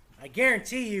 I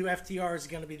guarantee you FTR is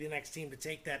going to be the next team to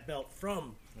take that belt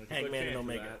from Hangman and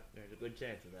Omega. There's a good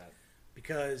chance of that.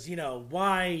 Because,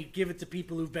 why give it to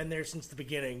people who've been there since the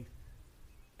beginning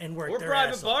and work their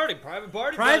Private ass Party. off? Private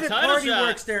Party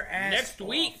works their ass next off.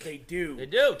 week. They do. They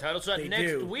do. Title shot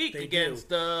next week against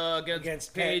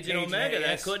Paige and Omega.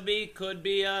 That could be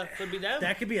them.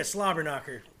 That could be a slobber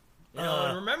knocker.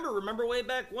 And remember way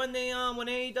back when when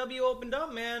AEW opened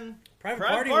up, man.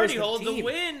 Private Party holds the a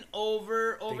win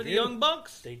over the Young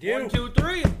Bucks. They do. 1, 2,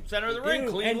 3, center of the ring,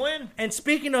 clean win. And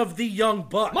speaking of the Young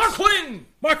Bucks, Mark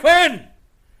Quinn,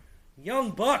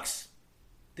 Young Bucks,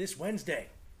 this Wednesday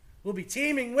will be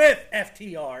teaming with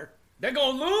FTR. They're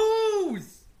gonna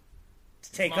lose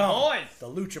to take on the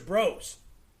Lucha Bros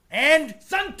and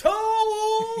Santo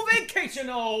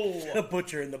Vacational, the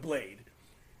Butcher and the Blade.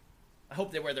 I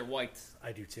hope they wear their whites.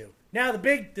 I do too. Now the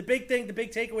big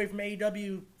takeaway from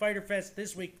AEW Fyter Fest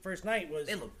this week, first night was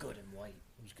they look good in white.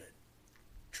 It was good.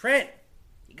 Trent,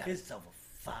 he got himself a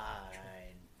fine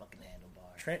fucking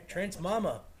handlebar. Trent's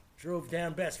mama drove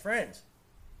down Best Friends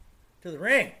to the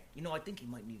ring. I think he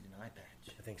might need an eye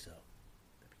patch. I think so.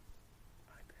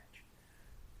 Eye patch.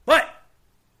 But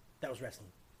that was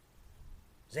wrestling.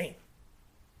 Zane.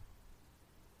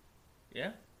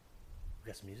 Yeah. We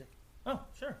got some music. Oh,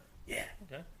 sure. Yeah.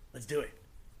 Okay. Let's do it.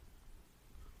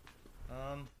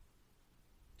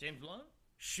 James Blunt?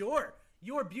 Sure.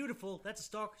 You're Beautiful. That's a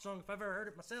stalker song if I've ever heard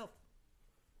it myself.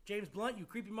 James Blunt, you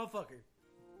creepy motherfucker.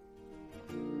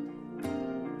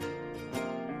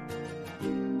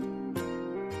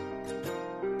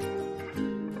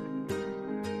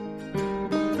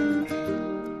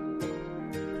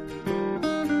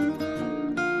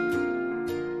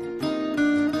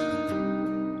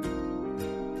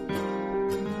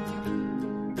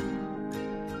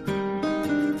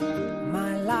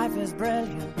 Is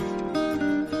brilliant.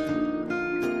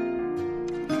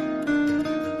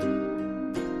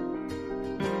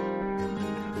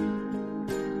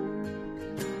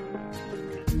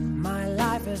 My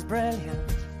life is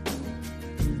brilliant.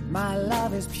 My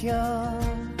love is pure.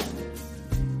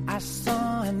 I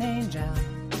saw an angel,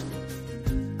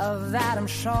 of that I'm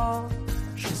sure.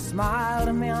 She smiled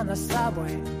at me on the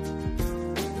subway.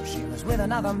 She was with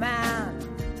another man,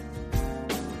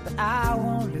 but I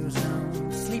won't lose no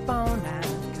sleep on that,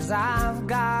 'cause I've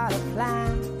got a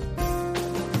plan.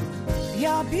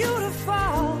 You're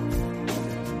beautiful.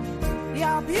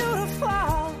 You're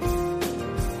beautiful.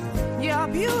 You're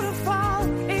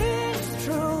beautiful. It's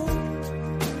true.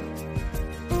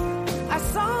 I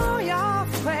saw your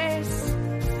face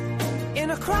in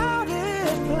a crowded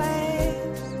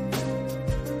place,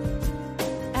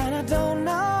 and I don't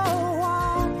know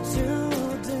what to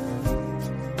do,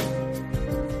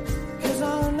 'cause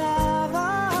I'll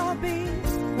never be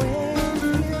with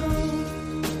you.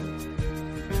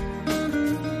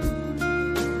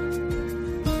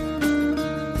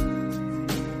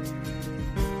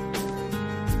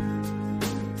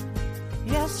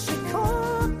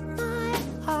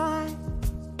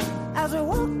 As we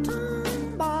walked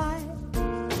on by,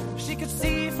 she could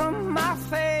see from my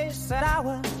face that I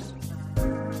was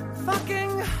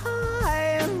fucking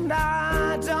high, and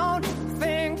I don't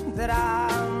think that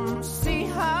I'll see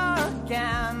her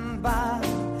again, but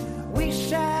we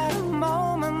shared a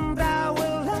moment that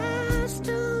will last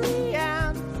till the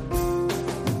end.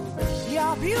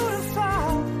 You're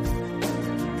beautiful,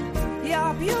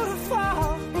 you're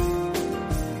beautiful,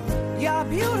 you're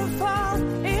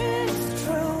beautiful, it's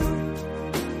true.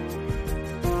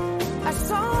 I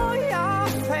saw your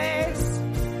face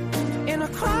in a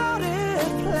crowded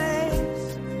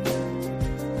place,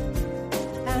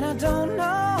 and I don't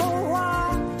know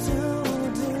what to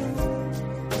do,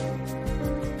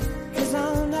 'cause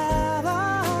I'll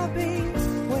never be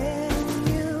with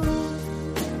you.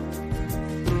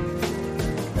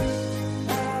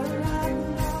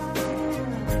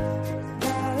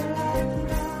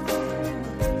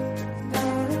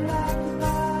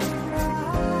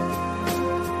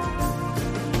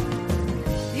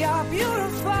 You're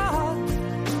beautiful,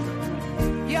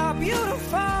 you're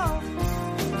beautiful,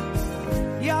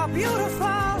 you're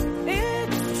beautiful,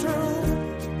 it's true.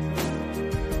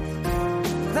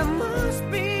 There must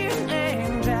be an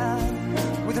angel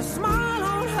with a smile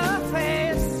on her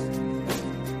face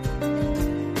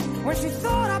when she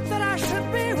thought up that I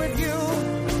should be with you.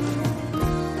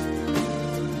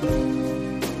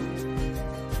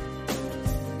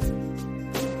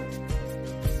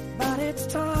 But it's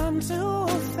time to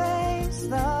face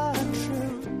the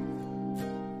truth.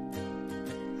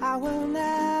 I will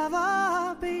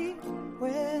never be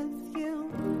with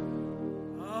you.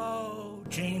 Oh,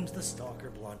 James the Stalker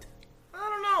Blunt. I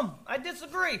don't know. I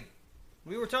disagree.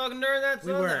 We were talking during that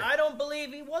We song. were. I don't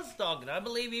believe he was stalking. I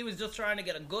believe he was just trying to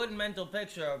get a good mental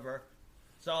picture of her,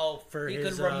 so For he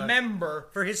his, could remember.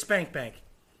 For his spank bank.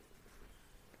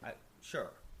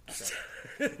 Sure.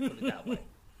 Put it that way.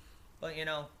 But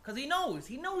because he knows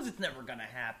it's never gonna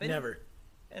happen. Never.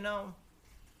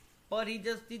 But he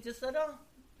just said, "Oh,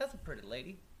 that's a pretty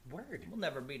lady. Word. We'll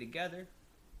never be together."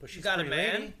 But she's You got a pretty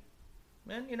man. lady.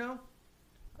 Man,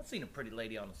 I've seen a pretty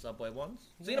lady on the subway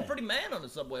once. Seen a pretty man on the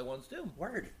subway once too.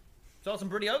 Word. Saw some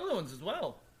pretty ugly ones as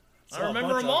well. Saw I a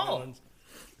remember bunch them of all. ugly ones.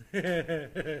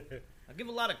 I give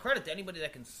a lot of credit to anybody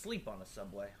that can sleep on a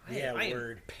subway. I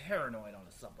word. am paranoid on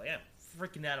a subway. I'm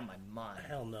freaking out of my mind.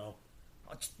 Hell no.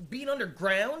 Just being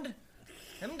underground?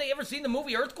 Haven't they ever seen the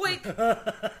movie Earthquake?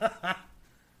 That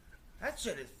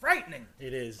shit is frightening.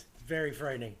 It is. Very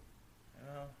frightening.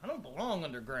 I don't belong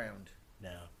underground.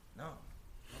 No. No,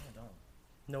 I don't.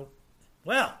 Nope.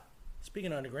 Well,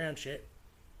 speaking of underground shit,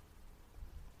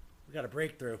 we got a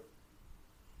breakthrough.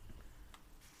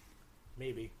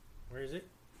 Maybe. Where is it?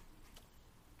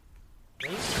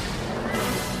 Wait.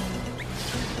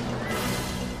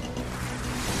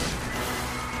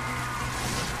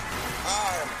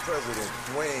 I am President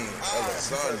Dwayne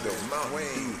Elizondo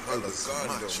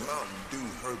Mountain Dew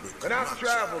Herbert. And I've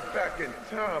traveled back in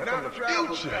time from the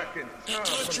future. To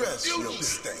address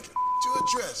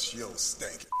your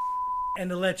stinking. And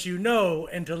to let you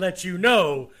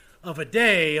know of a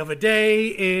day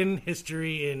in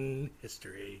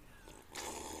history.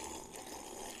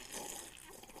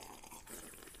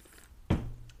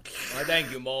 Well,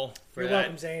 thank you, Mole, for You're that.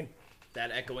 welcome, Zane.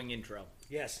 That echoing intro.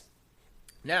 Yes.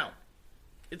 Now,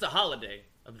 it's a holiday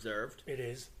observed. It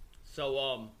is.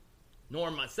 So, nor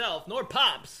myself, nor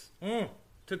Pops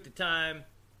took the time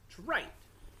to write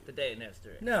the day in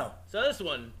history. No. So this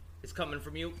one is coming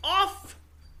from you off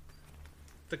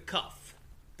the cuff.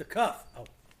 The cuff. Oh,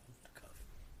 the cuff.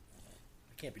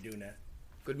 I can't be doing that.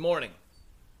 Good morning.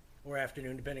 Or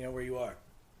afternoon, depending on where you are.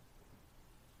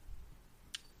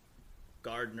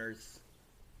 Gardeners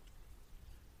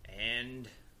and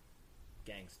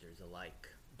gangsters alike.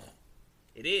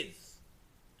 It is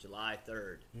July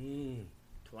 3rd,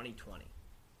 2020.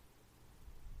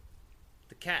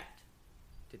 The cat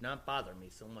did not bother me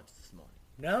so much this morning.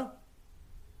 No?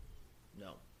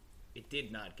 No, it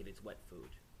did not get its wet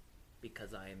food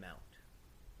because I am out.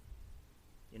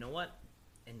 You know what?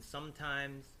 And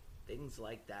sometimes things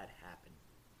like that happen.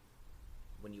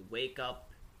 When you wake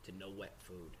up to no wet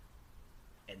food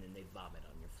and then they vomit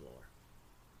on your floor.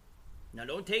 Now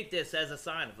don't take this as a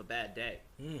sign of a bad day.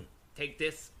 Take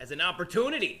this as an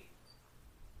opportunity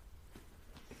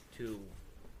to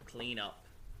clean up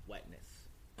wetness.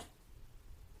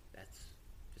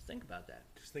 Just think about that.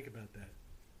 Just think about that.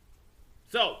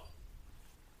 So,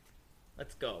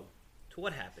 let's go to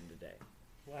what happened today.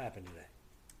 What happened today?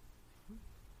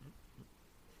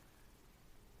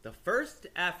 The first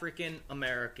African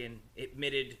American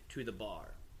admitted to the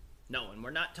bar. No, and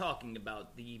we're not talking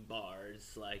about the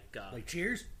bars like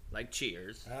Cheers? like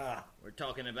Cheers. We're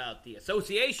talking about the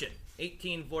Association,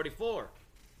 1844.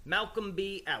 Malcolm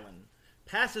B. Allen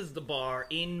passes the bar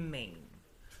in Maine,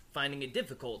 finding it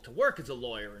difficult to work as a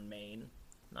lawyer in Maine.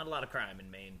 Not a lot of crime in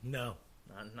Maine. No.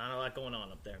 Not a lot going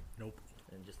on up there. Nope.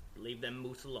 And just leave them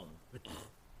moose alone.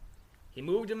 He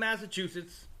moved to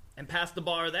Massachusetts and passed the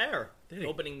bar there,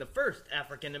 opening the first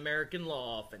African-American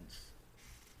law office.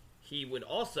 He would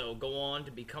also go on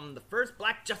to become the first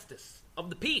black justice of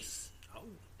the peace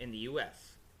in the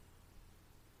U.S.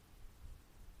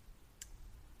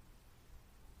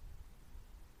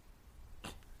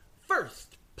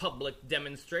 First public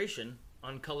demonstration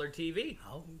on color TV.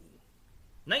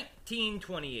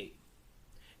 1928.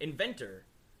 Inventor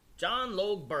John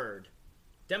Logue Bird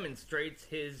demonstrates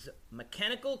his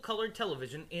mechanical color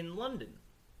television in London.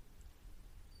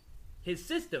 His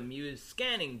system used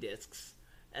scanning discs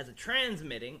as a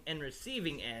transmitting and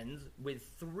receiving ends with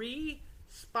 3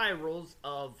 spirals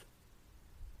of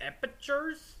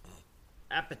apertures.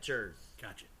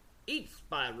 Gotcha. Each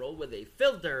spiral with a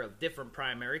filter of different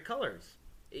primary colors.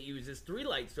 It uses 3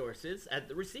 light sources at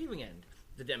the receiving end.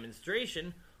 The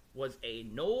demonstration was a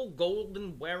Noel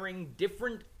Golden wearing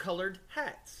different colored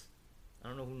hats. I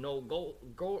don't know who Noel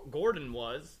Gordon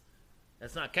was.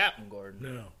 That's not Captain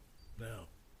Gordon. No.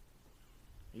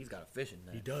 He's got a fishing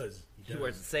net. He does. He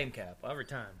wears the same cap every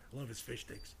time. I love his fish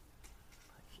sticks.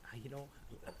 You know,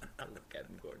 I love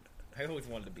Captain Gordon. I always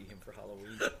wanted to be him for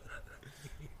Halloween.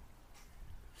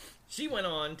 She went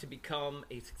on to become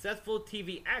a successful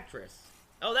TV actress.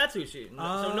 Oh, that's who she.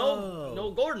 So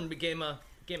Noel Gordon became an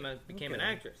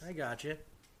actress. I gotcha.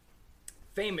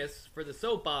 Famous for the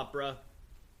soap opera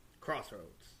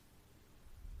Crossroads.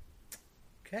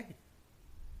 Okay.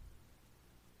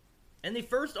 And the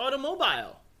first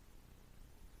automobile.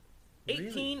 Really?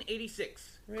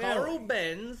 1886. Really? Carl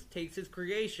Benz takes his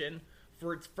creation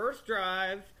for its first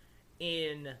drive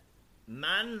in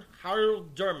Mannheim,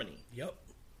 Germany. Yep.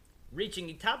 Reaching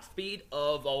a top speed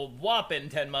of a whopping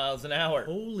 10 miles an hour.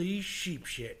 Holy sheep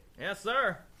shit. Yes,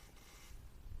 sir.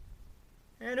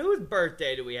 And whose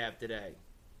birthday do we have today?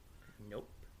 Nope.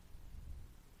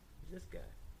 Who's this guy?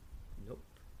 Nope.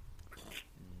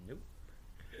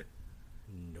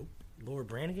 Nope. Laura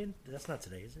Branigan? That's not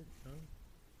today, is it? No.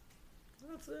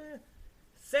 What's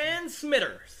Jan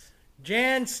Smithers.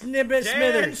 Jan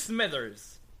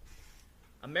Smithers.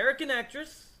 American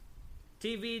actress.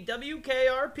 TV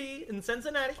WKRP in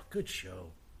Cincinnati. Good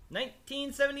show.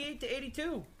 1978 to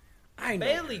 82. I know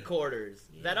Bailey her. Quarters.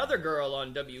 Yeah. That other girl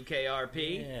on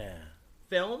WKRP. Yeah.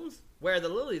 Films. Where the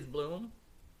Lilies Bloom.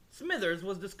 Smithers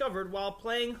was discovered while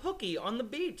playing hooky on the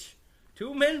beach.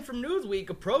 2 men from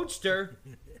Newsweek approached her.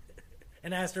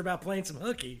 And asked her about playing some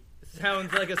hooky.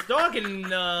 Sounds like a stalking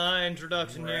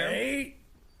introduction here. Right?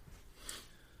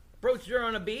 Approached her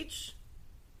on a beach.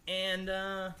 And,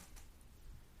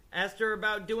 asked her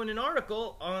about doing an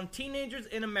article on teenagers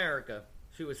in America.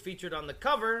 She was featured on the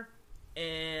cover,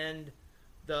 and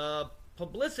the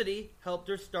publicity helped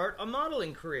her start a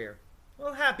modeling career.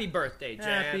 Well, happy birthday,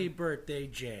 Jan. Happy birthday,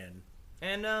 Jan.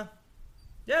 And, yeah,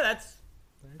 that's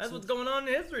what's going on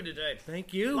in history today.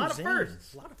 Thank you, A lot Zane. of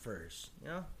firsts. A lot of firsts.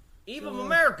 Yeah. Eve of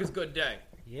America's good day.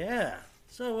 Yeah.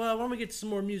 So, why don't we get some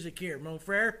more music here, Mon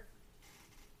Frere?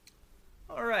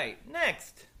 All right,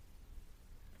 next.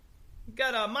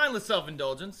 Got Mindless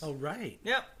Self-Indulgence. Oh, right.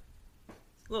 Yep. A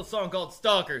little song called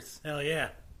Stalkers. Hell yeah.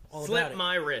 All Slip about it.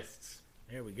 My Wrists.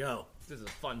 There we go. This is a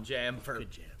fun jam for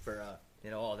Good jam. for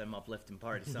all them uplifting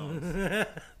party songs.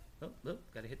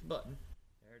 Gotta hit the button.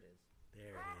 There it is. There it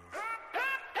is.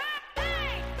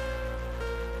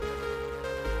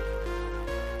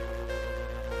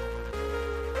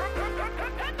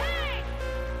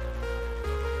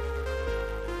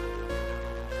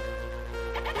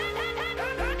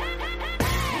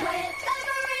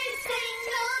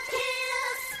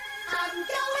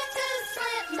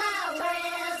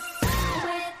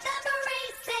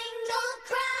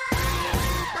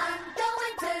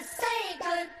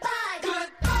 Goodbye.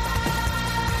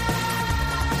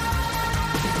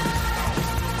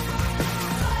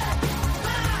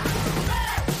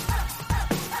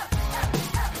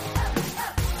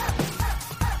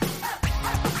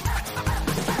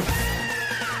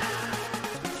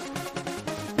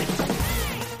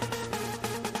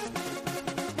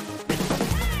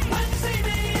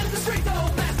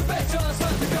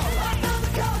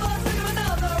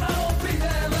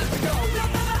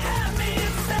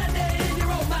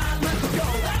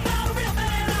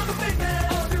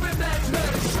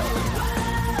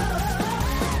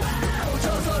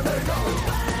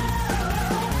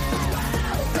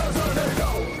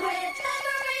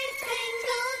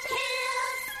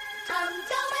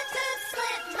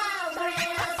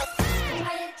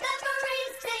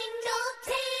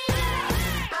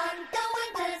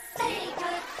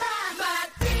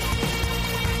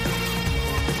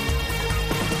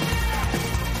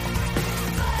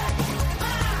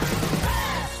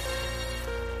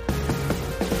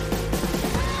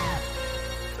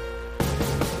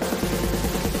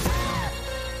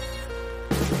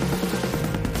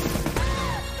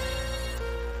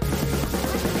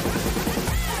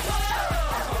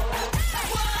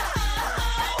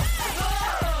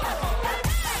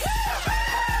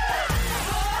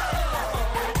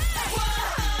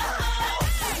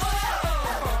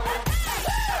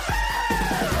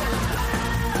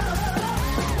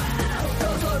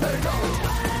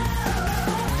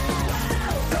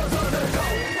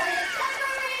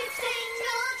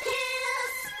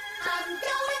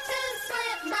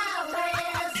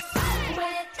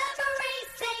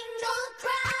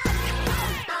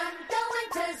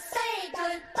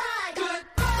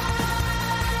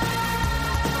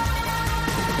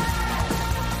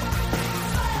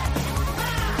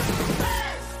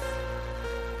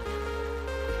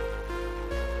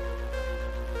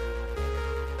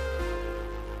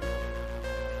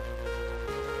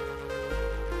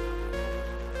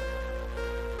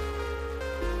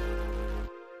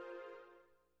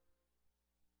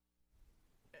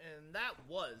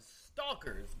 was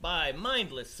Stalkers by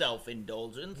Mindless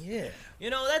Self-Indulgence. Yeah.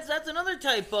 You know, that's another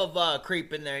type of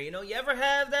creep in there. You know, you ever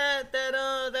have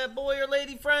that boy or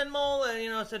lady friend, Mole, and,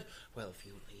 you know, said, well, if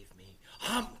you leave me,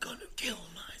 I'm gonna kill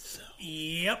myself.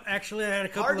 Yep, actually I had a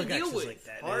couple of guys like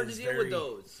that. Hard to deal with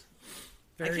those.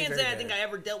 I can't say I think I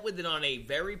ever dealt with it on a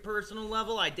very personal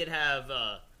level. I did have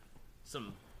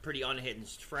some pretty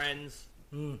unhinged friends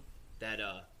that,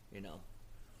 you know,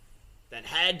 that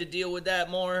had to deal with that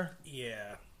more.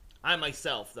 Yeah. I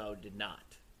myself, though, did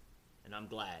not. And I'm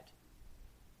glad.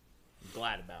 I'm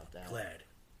glad about that. Glad.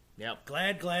 Yep.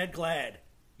 Glad. Are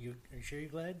you sure you're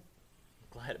glad? I'm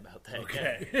glad about that.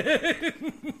 Okay.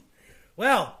 Yeah.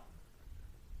 Well,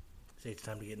 say it's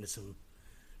time to get into some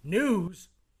news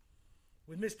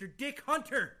with Mr. Dick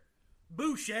Hunter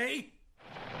Boucher.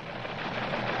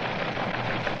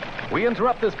 We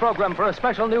interrupt this program for a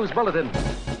special news bulletin.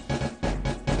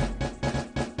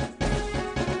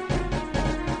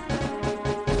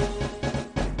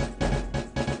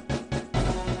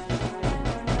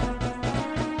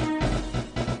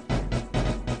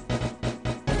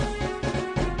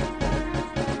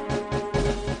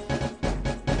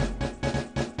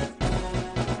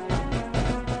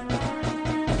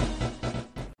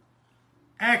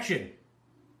 Action.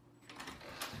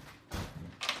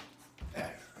 The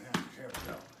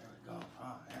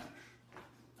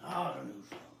news.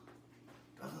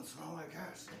 Doesn't smell like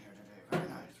gas in here today. Very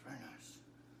nice, very nice.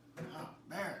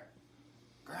 Bear.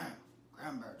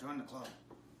 Graham Bear, join the club.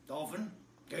 Dolphin,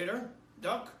 Gator,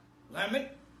 Duck, Lammet.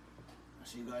 I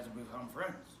see you guys have become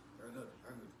friends. Very good,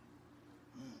 very good.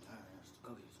 Yes, the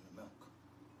cookies and the milk.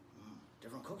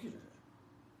 Different cookie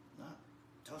today.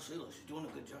 Tell Sheila she's doing a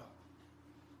good job.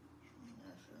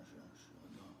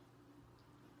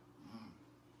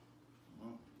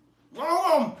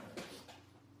 Welcome!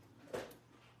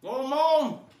 Come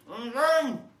on!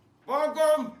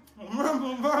 Welcome!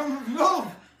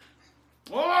 No!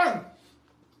 On!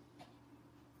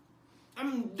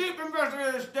 I'm deep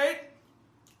investigated state,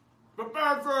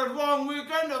 prepared for a long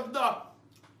weekend of the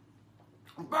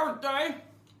birthday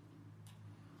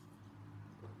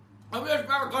of this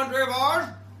fair country of ours.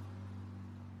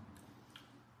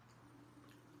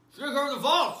 Speaker of the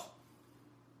false.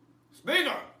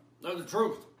 Speaker of the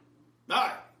truth.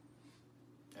 I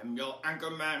am your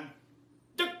anchorman,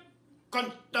 Dick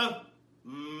Hunter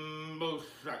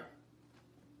Boucher.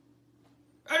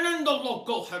 And in the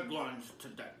local headlines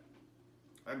today,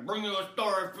 I bring you a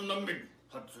story from the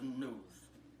Mid-Hudson News.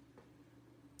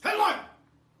 Headline!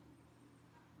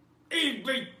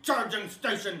 EV charging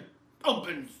station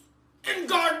opens in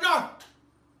Gardner.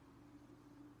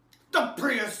 The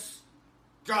Prius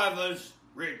drivers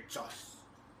rejoice.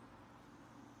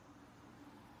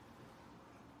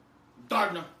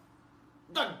 Gardner,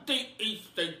 the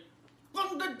DEC,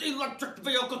 Funded Electric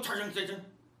Vehicle Charging Station,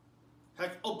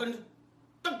 has opened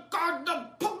the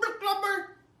Gardner Public Library.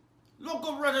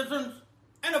 Local residents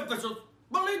and officials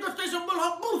believe the station will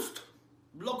help boost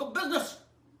local business,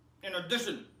 in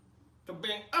addition to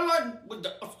being allied with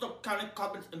the Ulster County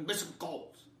Carbon emission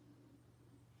goals.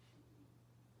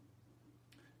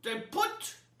 They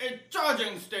put a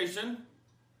charging station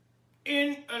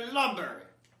in a library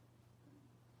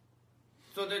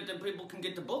so that the people can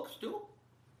get the books too.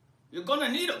 You're gonna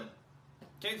need them.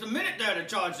 Takes a minute there to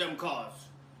charge them cars.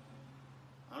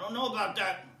 I don't know about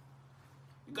that.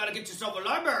 You gotta get yourself a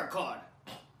library card.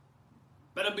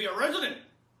 Better be a resident.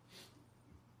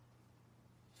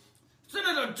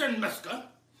 Senator Jen Mesker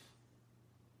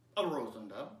of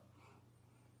Rosendale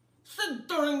said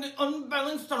during the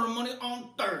unveiling ceremony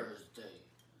on Thursday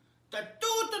that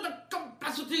due to the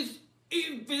capacities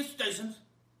EV stations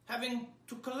having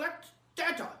to collect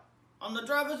data on the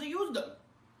drivers who use them,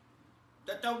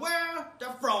 that where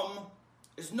they're from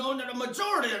is known that a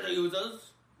majority of the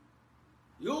users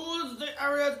use the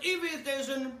area's EV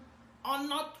station are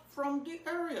not from the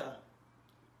area.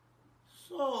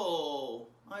 So,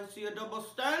 I see a double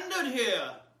standard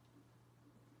here.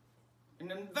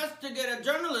 An investigative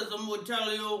journalism would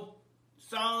tell you,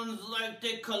 sounds like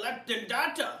they're collecting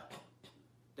data.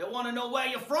 They want to know where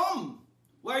you're from,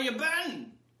 where you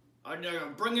been, or they're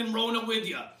bringing Rona with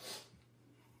you.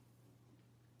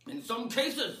 In some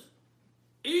cases,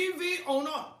 EV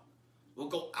owner will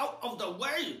go out of the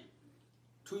way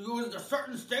to use the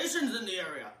certain stations in the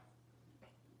area.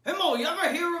 Hey Mo, you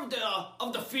ever hear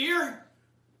of the fear?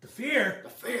 The fear? The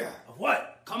fear. Of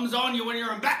what? Comes on you when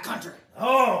you're in backcountry.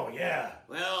 Oh, yeah.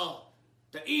 Well,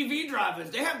 the EV drivers,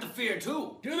 they have the fear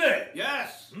too. Do they?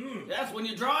 Yes. Yes, when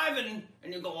you drive and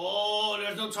you go, oh,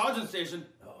 there's no charging station.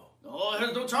 Oh,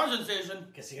 there's no charging station.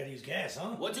 Guess you gotta use gas,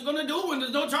 huh? What you gonna do when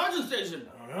there's no charging station?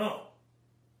 I don't know.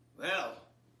 Well,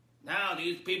 Now,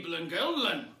 these people in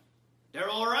Gilderland, they're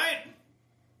all right.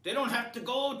 They don't have to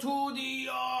go to the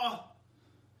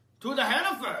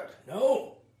Hannaford.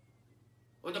 No.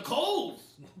 Or the Coles.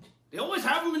 They always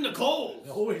have them in the Coles.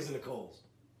 They're always in the Coles.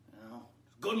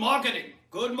 Good marketing.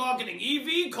 Good marketing.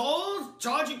 EV, Coles,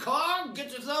 charge your car,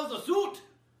 get yourselves a suit.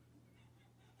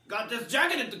 Got this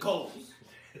jacket at the Coles.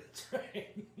 That's right.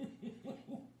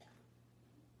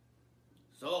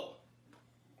 So,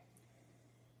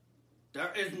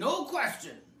 there is no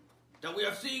question that we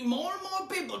are seeing more and more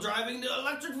people driving the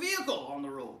electric vehicle on the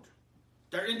road.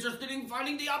 They're interested in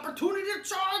finding the opportunity to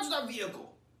charge their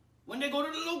vehicle when they go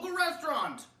to the local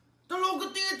restaurant, the local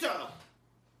theater.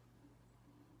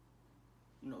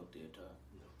 No theater.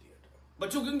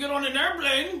 But you can get on an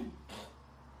airplane.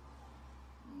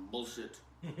 Bullshit.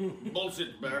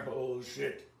 Bullshit, Bear.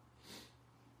 Bullshit.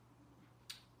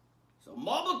 So,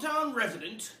 Marbletown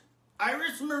resident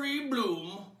Iris Marie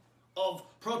Bloom of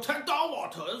Protect Our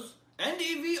Waters and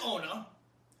EV owner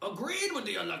agreed with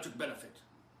the electric benefit.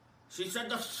 She said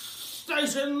the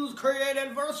station's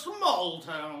created for a small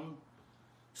town.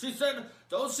 She said,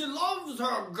 though she loves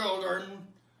her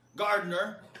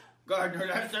Gardner,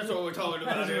 that's what we're talking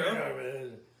about here,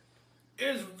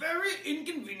 is very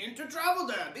inconvenient to travel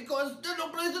there because there's no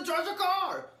place to charge a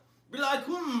car. Be like,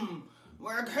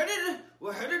 we're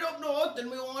headed up north and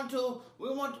we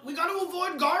gotta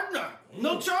avoid Gardner.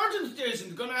 No charging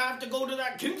stations. Gonna have to go to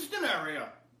that Kingston area.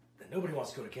 Nobody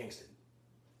wants to go to Kingston.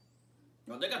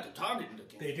 No, they got the Target in the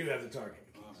Kingston. They do have the Target.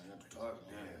 Oh, they got the Target.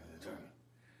 Yeah, the Target.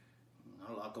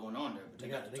 Not a lot going on there, but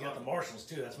they got the Marshalls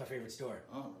too. That's my favorite store.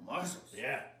 Oh, the Marshalls.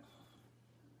 Yeah.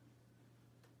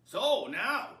 So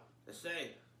now they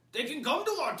say they can come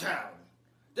to our town.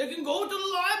 They can go to the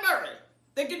library.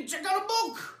 They can check out a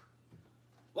book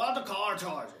while the car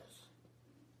charges.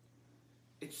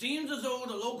 It seems as though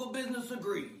the local business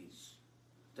agrees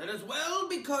that as well,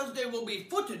 because they will be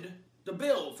footed the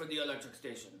bill for the electric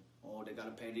station. Oh, they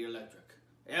gotta pay the electric.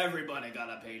 Everybody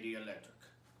gotta pay the electric.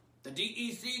 The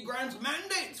DEC grants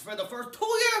mandates for the first 2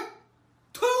 years.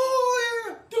 2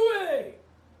 years! 2 years!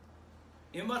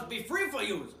 It must be free for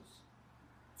users.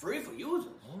 Free for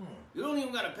users? You don't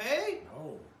even gotta pay?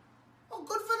 No. Oh,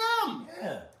 good for them.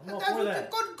 Yeah, I'm all for that.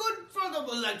 Good for the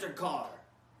electric car.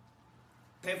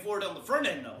 Pay for it on the front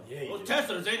end, though. Yeah, those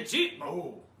Teslas ain't cheap,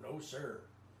 bro. No, sir.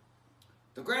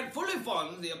 The grant fully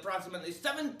funds the approximately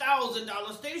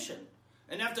 $7,000 station,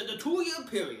 and after the 2-year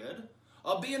period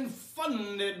of being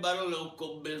funded by the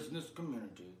local business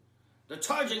community, the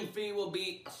charging fee will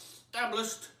be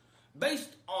established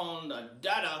based on the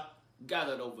data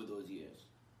gathered over those years.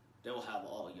 They'll have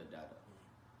all your data.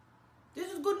 This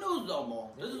is good news, though,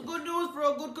 Mo. This is good news for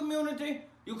a good community.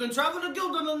 You can travel to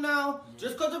Gilderland now.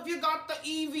 Just because if you got the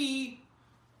EV,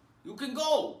 you can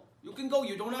go. You can go.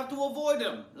 You don't have to avoid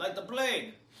them like the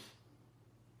plague.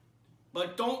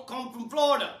 But don't come from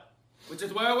Florida, which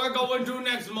is where we're going to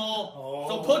next, Mo. Oh.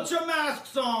 So put your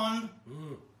masks on.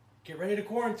 Get ready to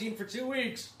quarantine for 2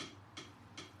 weeks.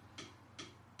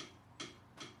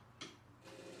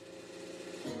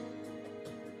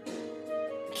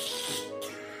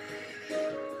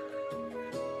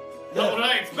 Not what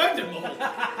I expected, Mo.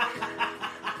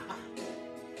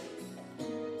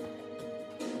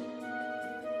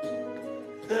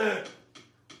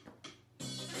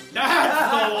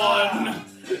 That's the one.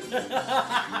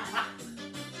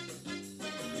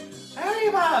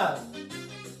 Arriba!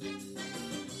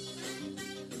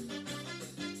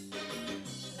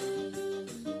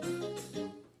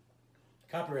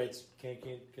 Copyrights.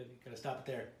 Gotta stop it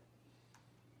there.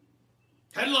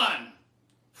 Headline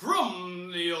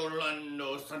from the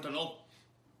Orlando Sentinel.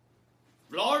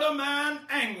 Florida man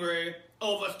angry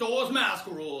over store's mask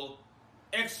rule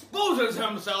exposes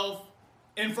himself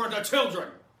in front of children.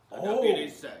 The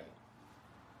deputies say.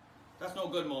 That's no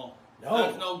good, Mo. No.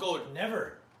 That's no good.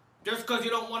 Never. Just because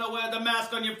you don't want to wear the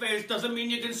mask on your face doesn't mean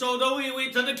you can show the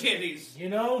wee-wee to the kiddies. You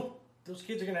know, those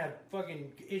kids are gonna have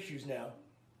fucking issues now.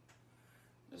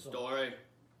 The story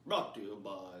brought to you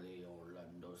by the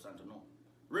Orlando Sentinel.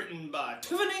 Written by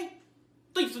Tiffany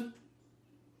Thiessen.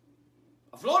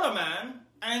 A Florida man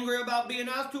angry about being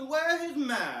asked to wear his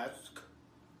mask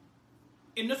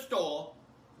in the store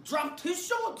dropped his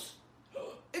shorts,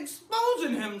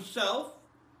 exposing himself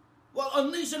while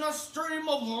unleashing a stream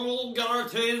of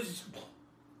vulgarities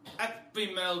at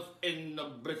females in the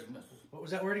business. What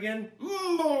was that word again?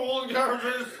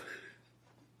 Vulgarities.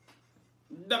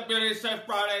 Deputy said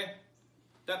Friday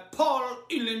that Paul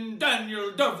Elin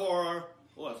Daniel Devorer,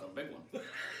 that's a big one,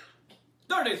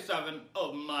 37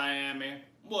 of Miami,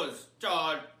 was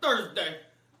charged Thursday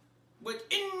with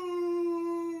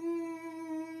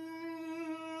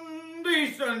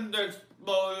indecent Indecent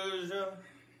exposure.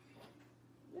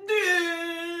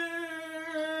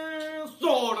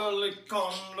 Disorderly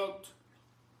conduct.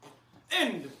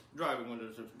 And driving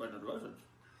under suspended license.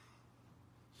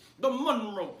 The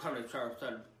Monroe County Sheriff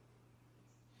said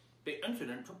the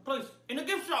incident took place in a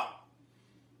gift shop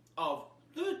of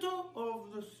Theater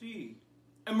of the Sea,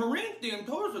 a marine-themed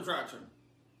tourist attraction.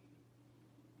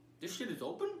 This shit is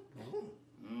open?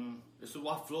 This is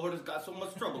why Florida's got so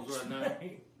much troubles right now.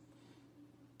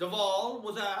 Duvall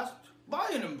was asked by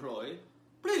an employee,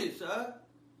 "Please, sir,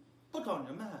 put on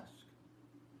your mask."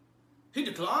 He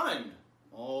declined.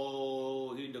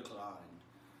 Oh, he declined.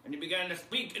 And he began to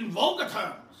speak in vulgar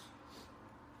terms,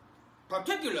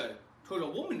 particularly to the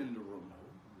woman in the room,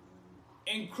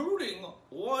 including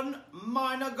one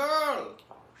minor girl.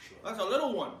 That's a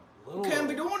little one. You can't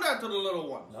be doing that to the little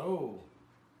ones. No.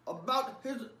 About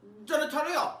his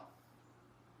genitalia,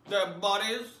 their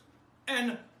bodies,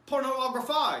 and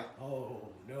pornography. Oh,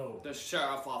 no. The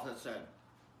sheriff officer said.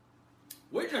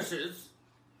 Witnesses,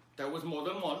 there was more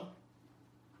than one,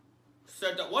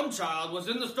 said that one child was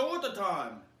in the store at the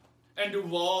time. And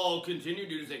Duvall continued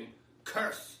using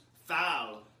curse,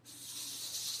 foul,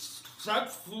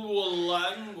 sexual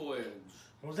language.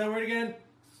 What was that word again?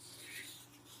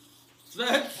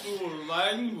 Sexual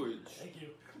language. Thank you.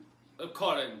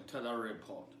 According to the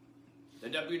report. The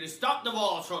deputy stopped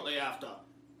Duvall shortly after.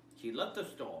 He left the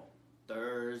store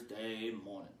Thursday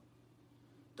morning.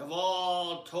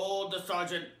 Duvall told the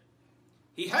sergeant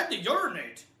he had to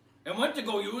urinate and went to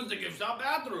go use the gift shop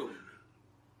bathroom.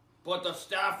 But the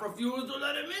staff refused to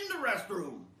let him in the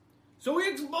restroom. So he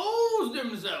exposed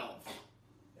himself.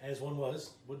 As one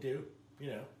would do,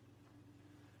 you know.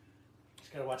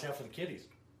 Just gotta watch out for the kiddies.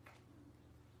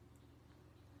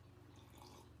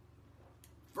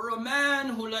 For a man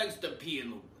who likes to pee in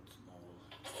the woods,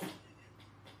 Mole,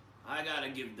 I gotta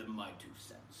give them my 2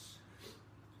 cents.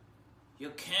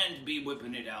 You can't be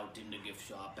whipping it out in the gift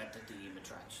shop at the theme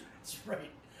attraction. That's right.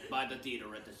 By the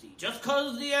Theater at the Sea. Just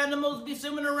cause the animals be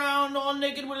swimming around all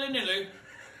naked willy-nilly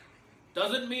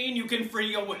doesn't mean you can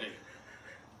free your willy.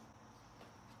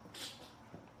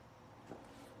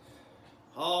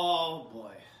 Oh,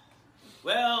 boy.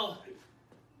 Well,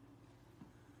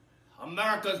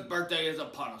 America's birthday is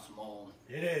upon us, Mole.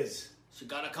 It is. She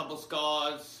got a couple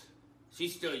scars.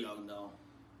 She's still young, though.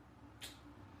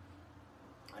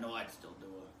 I know I'd still do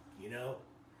her. You know?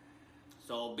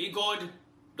 So be good.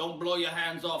 Don't blow your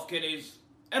hands off, kiddies.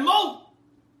 And Mo!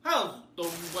 How's the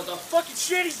weather? Fucking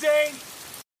shitty, Zane!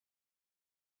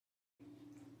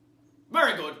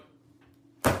 Very good.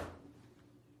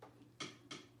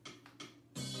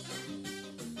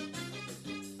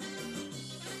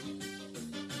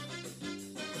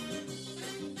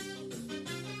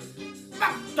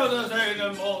 Back to the Zane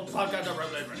and Mo podcast of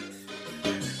Revelation.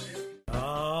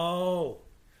 Oh.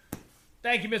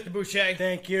 Thank you, Mr. Boucher.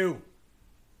 Thank you.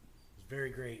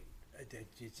 Very great.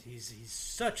 He's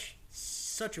such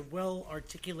a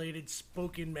well-articulated,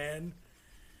 spoken man.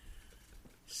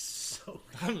 So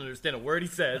I don't understand a word he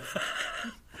says.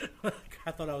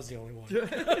 I thought I was the only one.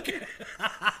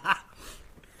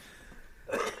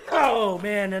 Oh,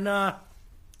 man. And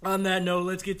on that note,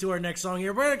 let's get to our next song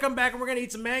here. We're going to come back and we're going to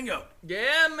eat some mango.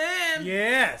 Yeah, man.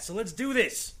 Yeah, so let's do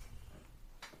this.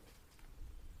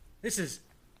 This is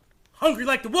Hungry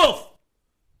Like the Wolf.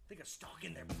 I think I'm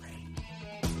stalking their prey.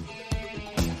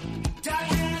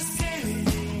 Dark in the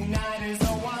city, night is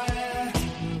a wire.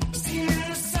 Steam in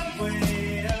the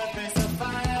subway, earth is a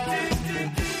fire.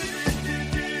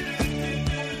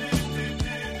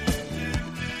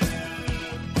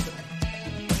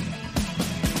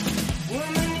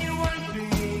 Woman, you want me,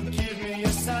 give me a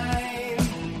sign.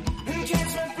 And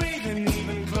catch my breathing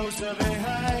even closer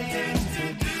behind.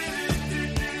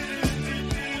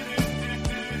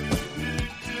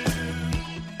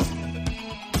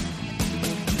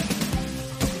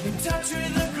 Touch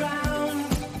with the ground,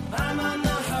 I'm on the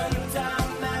hunt,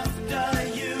 I'm after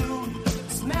you.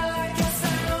 Smell like a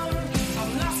sound,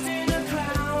 I'm lost in a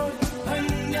crowd,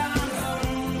 and I'm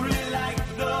hungry like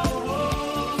the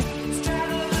wolf.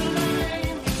 Straddle the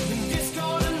line, in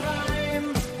discord and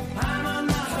rhyme, I'm on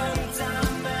the hunt,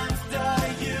 I'm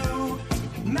after you.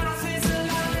 Mouth is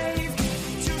alive,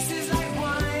 juice is like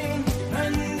wine,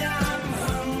 and I'm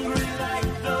hungry like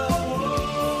the wolf.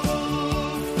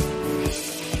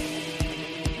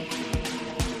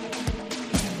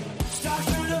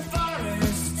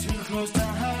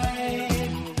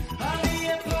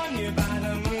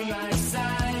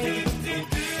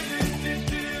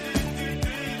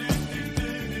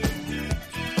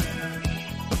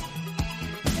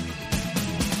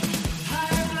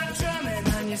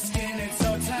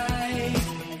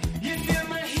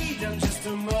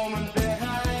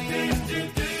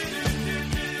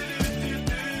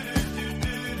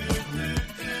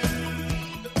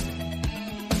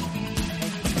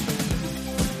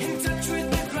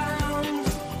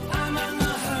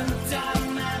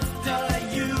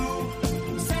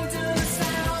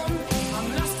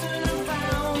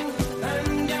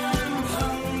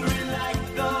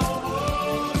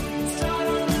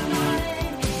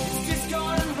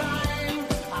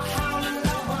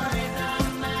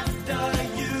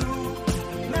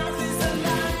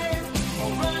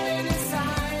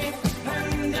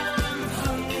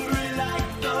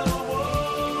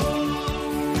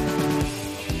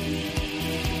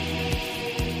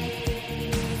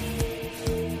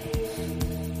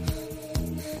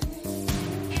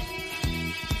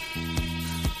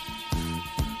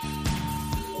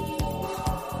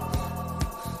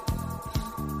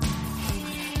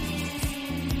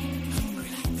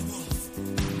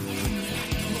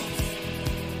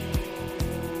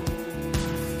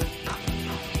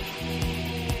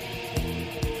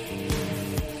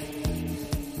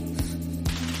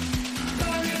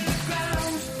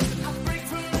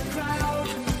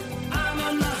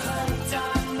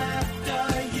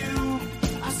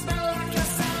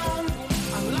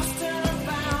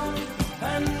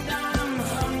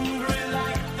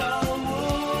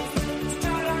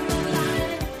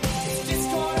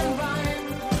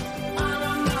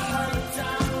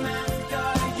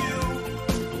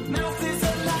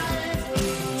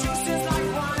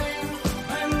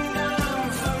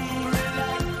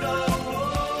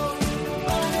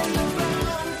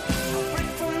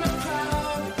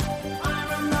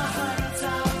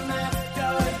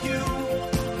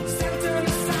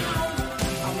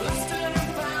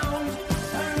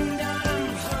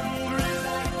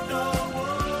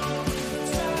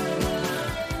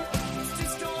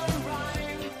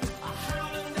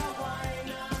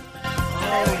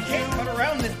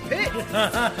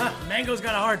 Mango's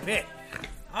got a hard pit.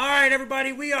 All right,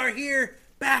 everybody, we are here,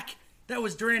 back. That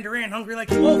was Duran Duran, Hungry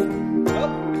Like a Wolf.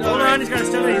 Hold on, he's got to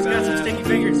step in. He's got some sticky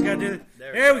fingers. He's got to do it.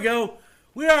 There we go.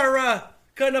 We are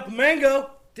cutting up a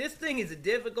mango. This thing is a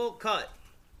difficult cut.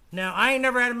 Now, I ain't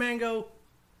never had a mango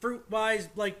fruit-wise,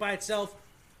 like by itself.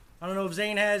 I don't know if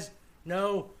Zane has.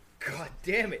 No. God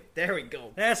damn it. There we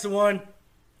go. That's the one.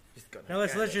 Now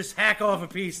let's just hack off a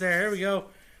piece there. Here we go.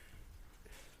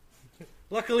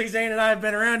 Luckily, Zane and I have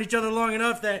been around each other long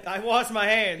enough that I wash my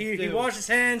hands. He washed his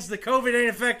hands. The COVID ain't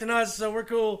affecting us, so we're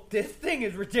cool. This thing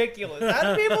is ridiculous.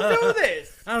 How do people do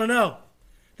this? I don't know.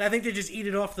 I think they just eat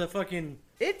it off the fucking.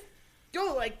 The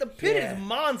pit is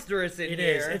monstrous in here. It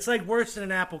is. It's like worse than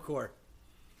an apple core.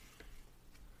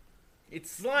 It's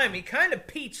slimy, kind of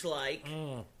peach-like.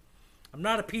 I'm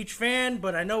not a peach fan,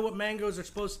 but I know what mangoes are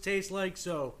supposed to taste like,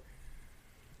 so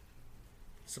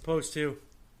supposed to.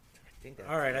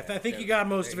 All right, I think you got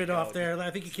most of it off there.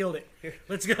 I think you killed it.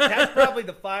 Let's go. That's probably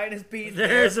the finest piece.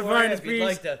 There's the finest piece. If you'd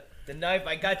like the knife,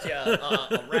 I got you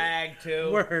a rag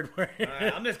too. Word. All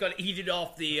right, I'm just gonna eat it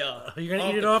off the. You're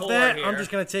gonna eat it off that? Here. I'm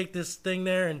just gonna take this thing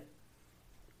there and.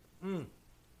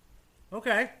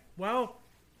 Okay. Well.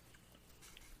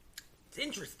 It's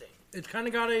interesting. It's kind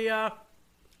of got a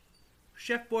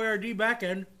Chef Boyardee back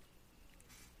end.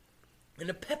 And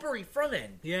a peppery front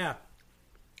end. Yeah.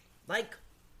 Like,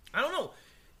 I don't know.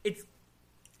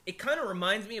 It kind of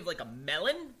reminds me of like a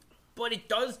melon, but it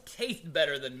does taste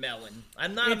better than melon.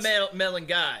 I'm not a melon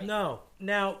guy. No.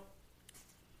 Now,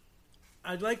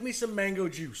 I'd like me some mango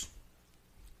juice.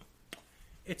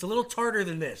 It's a little tartar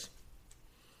than this.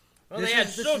 Well, they add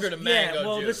sugar to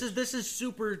mango juice. This is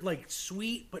super, like,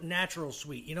 sweet, but natural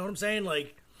sweet. You know what I'm saying?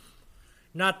 Like,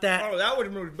 not that... Oh, that would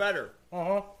have been better.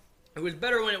 Uh-huh. It was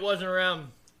better when it wasn't around.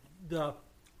 I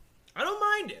don't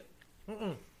mind it.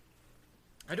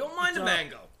 I don't mind the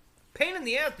mango. Pain in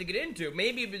the ass to get into.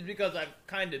 Maybe it was because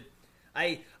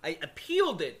I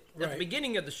appealed it at the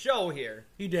beginning of the show here.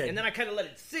 You did. And then I kind of let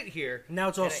it sit here. Now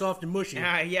it's all soft and mushy.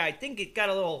 Yeah, I think it got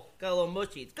a little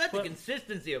mushy. It's got the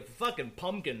consistency of fucking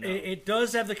pumpkin, though. It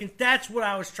does have that's what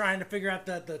I was trying to figure out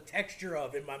the texture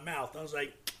of in my mouth. I was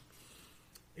like,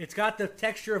 it's got the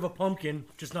texture of a pumpkin,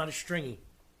 just not as stringy.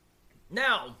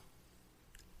 Now,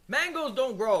 mangoes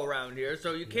don't grow around here,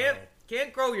 so you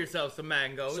can't grow yourself some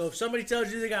mangoes. So if somebody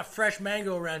tells you they got fresh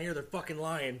mango around here, they're fucking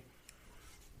lying.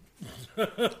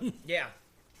 Yeah.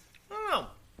 I don't know.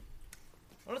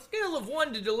 On a scale of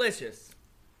 1 to delicious,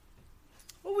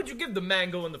 what would you give the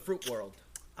mango in the fruit world?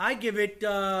 I give it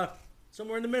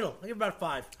somewhere in the middle. I give it about a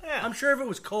 5. Yeah. I'm sure if it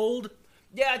was cold.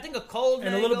 Yeah, I think a cold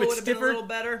and mango a little bit would have been a stiffer, little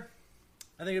better.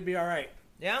 I think it'd be all right.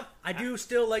 Yeah. I do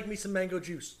still like me some mango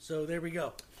juice, so there we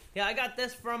go. Yeah, I got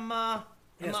this from. I'm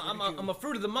a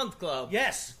Fruit of the Month club.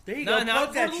 Yes, there you go.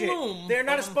 Plug that shit. They're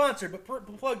not a sponsor, but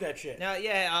plug that shit. Now,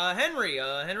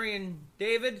 Henry and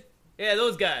David. Yeah,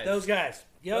 those guys. Those guys.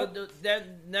 Yep.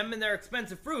 Them and their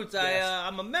expensive fruits. Yes.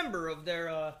 I'm a member of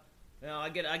their. I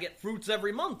get fruits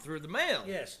every month through the mail.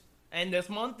 Yes. And this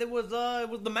month it was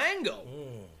the mango.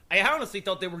 I honestly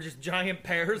thought they were just giant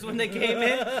pears when they came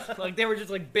in. Like they were just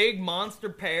like big monster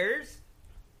pears.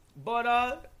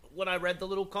 But when I read the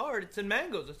little card, it said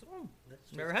mangoes. I said,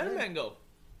 never had a mango.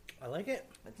 I like it.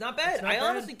 It's not bad. I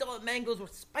honestly thought mangoes were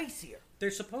spicier. They're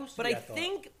supposed to but be, I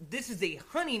think this is a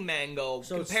honey mango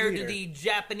compared to the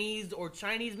Japanese or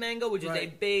Chinese mango, which is a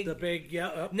big... The big,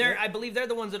 I believe they're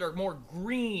the ones that are more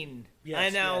green.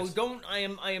 Yes,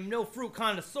 I am no fruit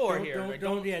connoisseur here.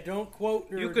 Don't quote...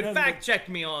 You could fact check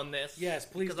me on this. Yes,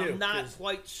 please do. Because I'm not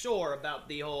quite sure about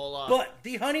the whole... but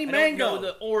the honey mango... I don't know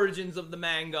the origins of the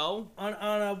mango. On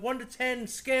a 1 to 10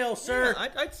 scale, sir... Yeah,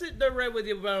 I'd sit there right with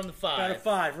you about on the 5. About a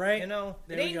 5, right? You know,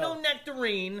 it ain't no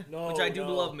nectarine, which I do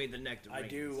love me the nectarine. I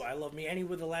do. I love me any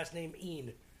with the last name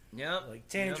Een. Yep. Like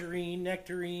tangerine,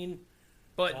 nectarine.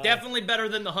 But definitely better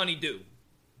than the honeydew.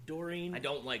 Doreen. I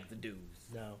don't like the dews.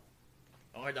 No.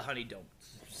 Or the honey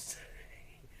don'ts.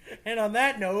 And on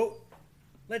that note,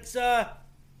 let's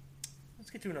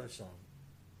get to another song.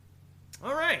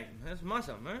 All right. That's my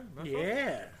song, man.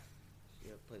 Yeah. See,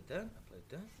 I played that.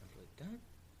 That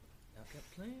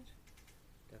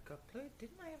got played.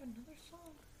 Didn't I have another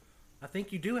song? I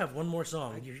think you do have one more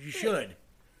song. You should.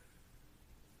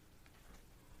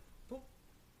 But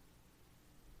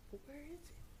where is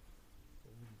it?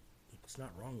 It's not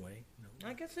Wrong Way. No.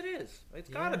 I guess it is. It's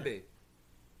gotta be.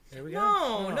 There we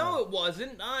go. No, it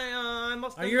wasn't. I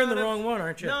must have. You're in the wrong one,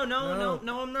 aren't you? No,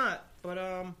 I'm not.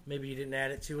 But maybe you didn't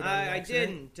add it to it. I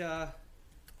didn't. There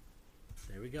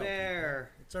we go.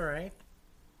 Bear. It's all right.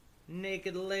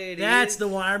 Naked Ladies. That's the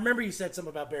one. I remember you said something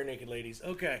about Bare Naked Ladies.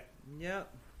 Okay.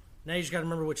 Yep. Now you just got to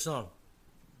remember which song.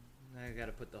 I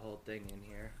gotta put the whole thing in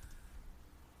here.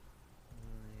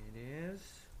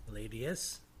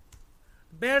 Ladies.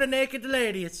 Bare naked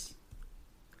ladies.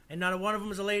 And not one of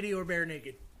them is a lady or bare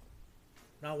naked.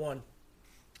 Not one.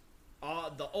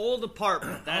 The old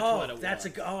apartment. That's what it was.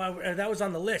 That was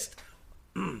on the list.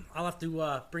 I'll have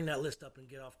to bring that list up and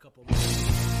get off a couple more.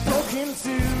 Broke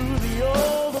into the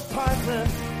old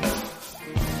apartment.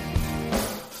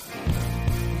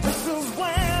 This is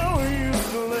where we used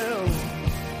to live.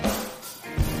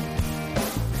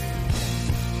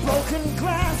 Broken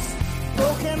glass,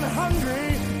 broken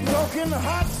hungry, broken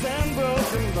hearts and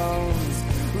broken bones.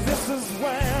 This is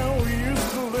where we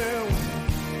used to live.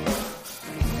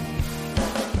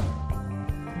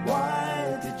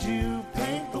 Why did you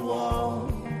paint the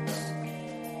walls?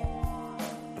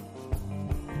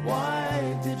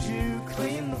 Why did you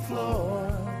clean the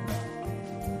floor?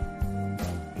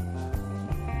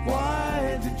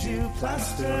 Why did you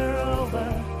plaster over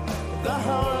the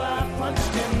hole I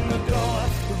punched in the door?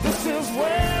 This is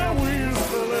where we used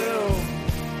to live.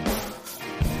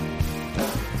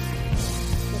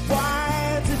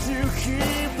 Why did you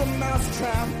keep the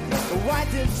mousetrap? Why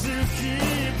did you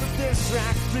keep the dish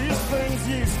rack? These things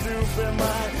used to be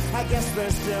mine. I guess they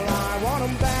still are. I want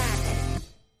them back.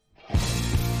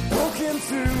 Broke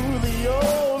into the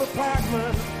old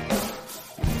apartment.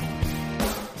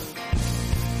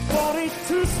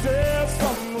 42 steps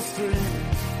from the street.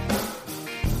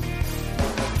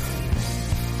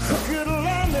 Crooked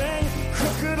landing,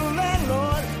 crooked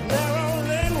landlord, narrow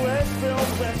laneway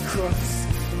filled with crooks.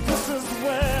 This is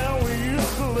where we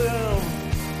used to live.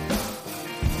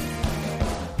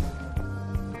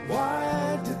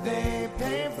 Why did they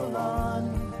pave the lawn?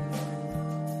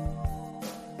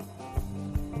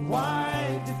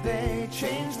 Why did they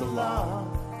change the law?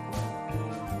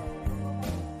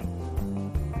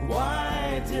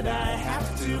 Why did I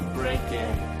have to break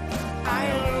it?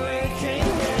 I only came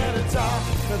here to talk.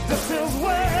 But this is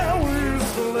where we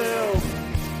used to live.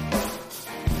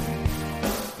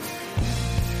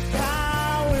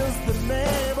 How is the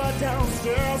neighbor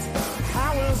downstairs?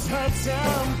 How is her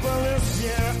temper this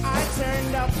year? I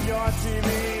turned up your TV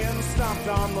and stomped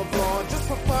on the floor just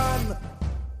for fun.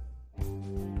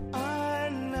 I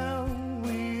know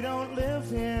we don't live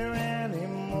here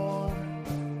anymore.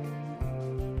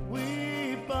 We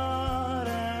bought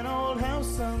an old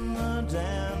house on the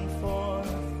Danforth.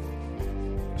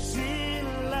 She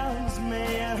loves me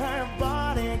and her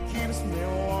body keeps me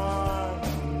warm.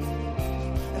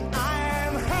 And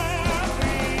I'm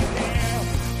happy here.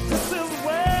 This is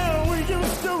where we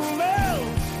used to live.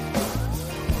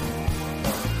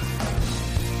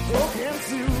 Broke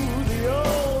into the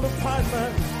old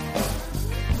apartment.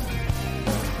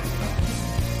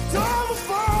 Tore the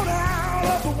phone out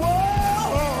of the wall.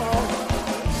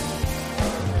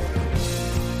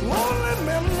 Lonely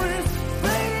memories,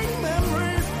 fading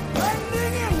memories,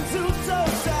 blending into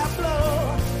those tableau.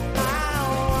 I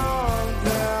want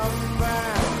them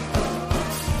back.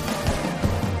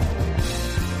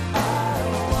 I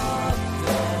want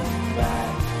them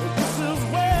back. This is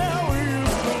where we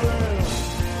used to live.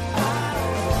 I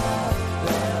want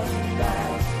them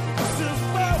back. This is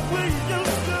where we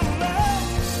used to live.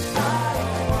 I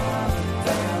want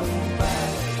them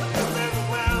back. This is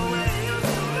where we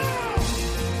used to live.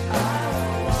 I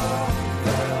want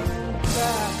them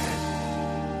back.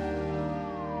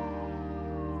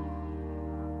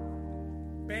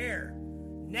 Bare.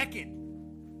 Naked.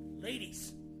 Ladies.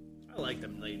 I like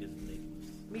them ladies.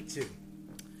 Me too.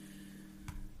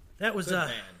 That was Good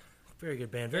band. very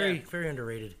good band. Very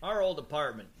underrated. Our old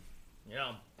apartment. You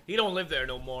know, he don't live there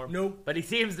no more. Nope. But he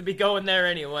seems to be going there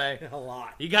anyway. A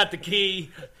lot. He got the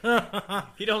key.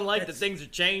 He don't like that things are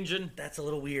changing. That's a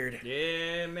little weird.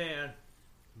 Yeah, man.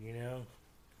 You know?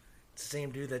 It's the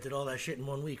same dude that did all that shit in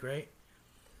 1 week, right?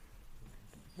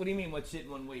 What do you mean, what shit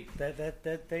in 1 week? That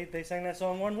they sang that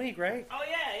song 1 week, right? Oh,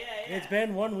 yeah. It's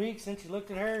been 1 week since you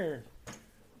looked at her and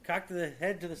cocked the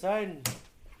head to the side and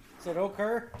said, "Oh,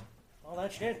 Kerr," all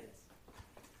that shit.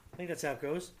 I think that's how it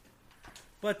goes.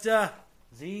 But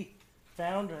Z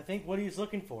found, I think, what he's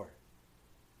looking for.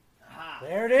 Aha.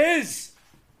 There it is.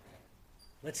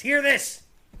 Let's hear this.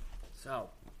 So,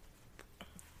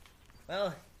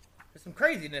 well, there's some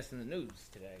craziness in the news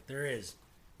today. There is.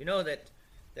 You know that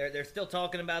they're still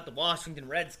talking about the Washington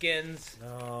Redskins.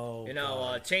 Oh, you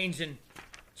know, changing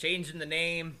the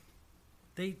name.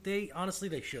 They honestly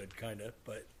they should kind of,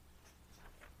 but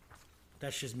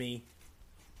that's just me.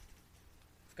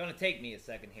 It's gonna take me a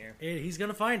second here. He's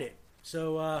gonna find it.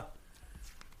 So,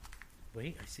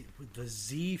 wait, I see the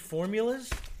Z formulas.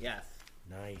 Yes.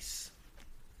 Nice.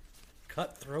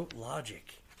 Cutthroat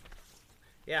logic.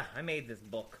 Yeah, I made this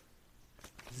book.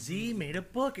 Z made a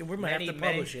book, and we might have to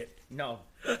publish it. No.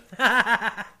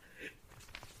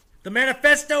 The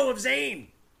Manifesto of Zane.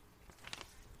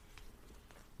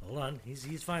 Hold on,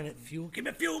 he's finding fuel. Give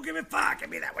me fuel, give me fire, give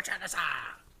me that which I desire.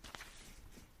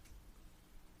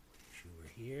 Over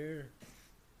here.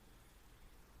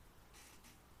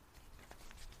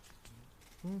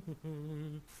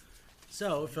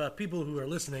 So, if people who are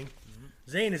listening,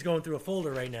 Zane is going through a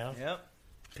folder right now. Yep.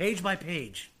 Page by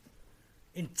page.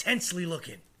 Intensely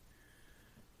looking.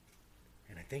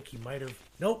 And I think he might have...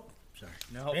 Nope. Sorry.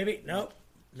 No. Maybe. Nope.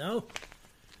 No.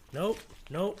 Nope.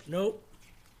 Nope. Nope.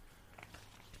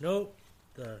 Nope.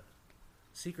 The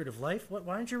Secret of Life? What?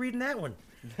 Why aren't you reading that one?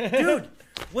 Dude,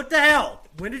 what the hell?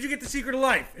 When did you get The Secret of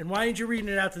Life? And why aren't you reading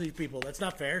it out to these people? That's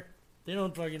not fair. They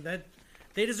don't fucking...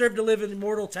 They deserve to live in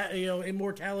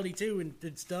immortality too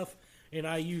and stuff. And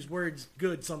I use words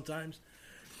good sometimes.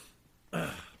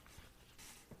 Uh-oh.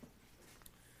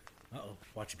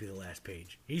 Watch it be the last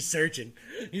page. He's searching.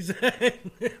 He's 5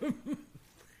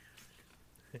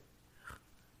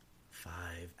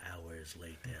 hours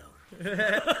later.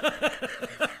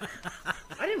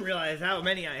 I didn't realize how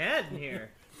many I had in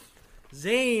here.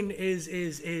 Zane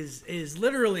is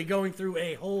literally going through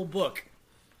a whole book.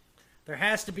 There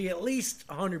has to be at least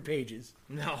 100 pages.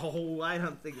 No, I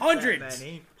don't think it's hundreds. That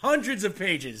many. Hundreds of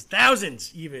pages.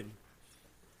 Thousands, even.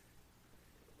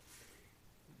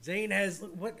 Zane has...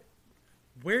 What?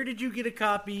 Where did you get a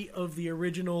copy of the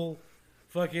original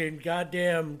fucking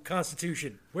goddamn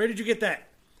Constitution? Where did you get that?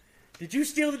 Did you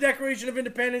steal the Declaration of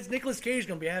Independence? Nicolas Cage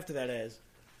gonna be after that as.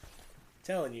 I'm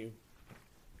telling you.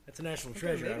 That's a national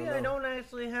treasure. Maybe I don't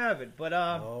actually have it, but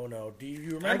Oh no. Do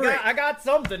you remember I got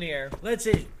something here. Let's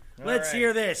see. Let's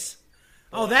hear this.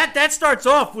 Oh, that starts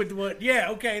off with what?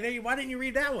 Yeah, okay. Why didn't you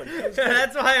read that one?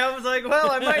 That's why I was like,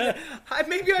 well,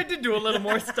 maybe I did do a little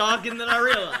more stalking than I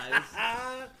realized.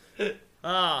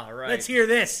 Right. Let's hear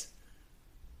this.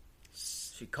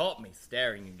 She caught me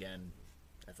staring again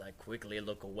as I quickly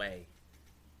look away.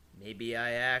 Maybe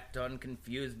I act on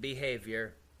confused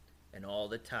behavior, and all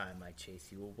the time I chase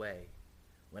you away.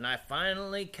 When I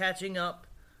finally catching up,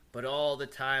 but all the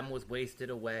time was wasted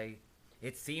away.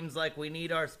 It seems like we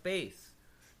need our space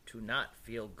to not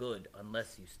feel good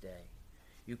unless you stay.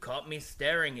 You caught me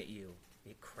staring at you.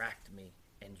 It cracked me,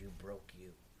 and you broke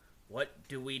you. What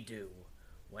do we do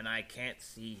when I can't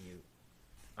see you?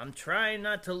 I'm trying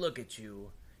not to look at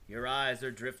you. Your eyes are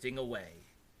drifting away.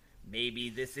 Maybe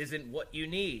this isn't what you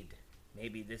need.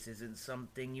 Maybe this isn't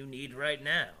something you need right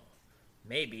now.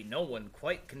 Maybe no one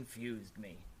quite confused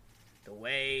me the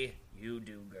way you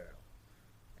do, girl.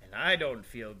 And I don't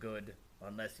feel good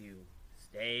unless you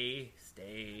stay.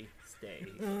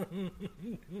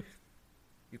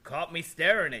 You caught me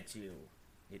staring at you.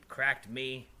 It cracked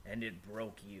me and it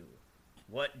broke you.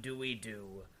 What do we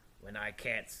do when I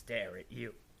can't stare at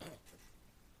you?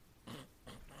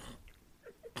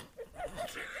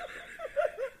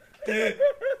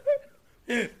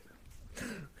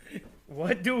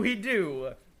 What do we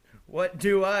do? What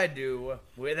do I do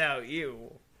without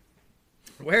you?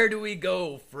 Where do we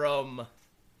go from?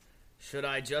 Should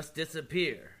I just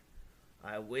disappear?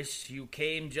 I wish you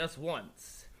came just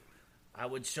once. I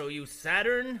would show you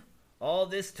Saturn. All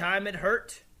this time it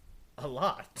hurt a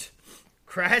lot.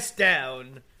 Crash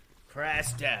down.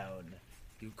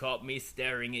 You caught me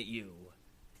staring at you.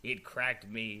 It cracked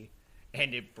me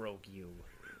and it broke you.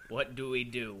 What do we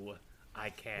do? I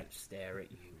can't stare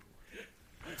at you.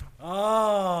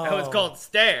 Oh. That was called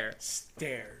Stare.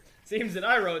 Stare. Seems that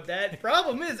I wrote that.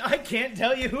 Problem is, I can't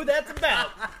tell you who that's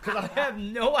about because I have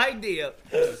no idea.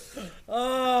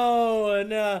 Oh,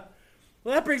 and well,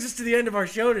 that brings us to the end of our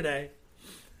show today.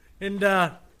 And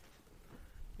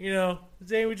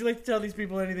Zane, would you like to tell these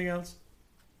people anything else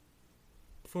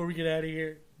before we get out of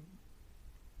here?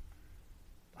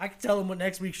 I can tell them what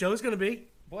next week's show is going to be.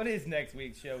 What is next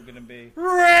week's show going to be?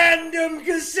 Random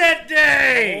Cassette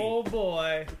Day! Oh,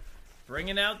 boy.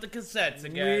 Bringing out the cassettes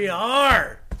again. We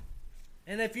are.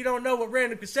 And if you don't know what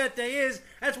Random Cassette Day is,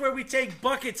 that's where we take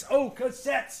buckets of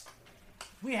cassettes.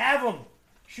 We have them.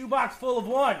 Shoebox full of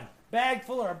one. Bag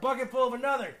full or a bucket full of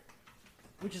another.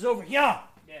 Which is over here.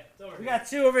 Yeah, it's over here. We got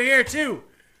two over here, too.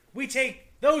 We take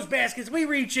those baskets, we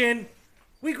reach in,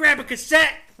 we grab a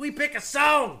cassette, we pick a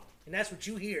song. And that's what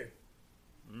you hear.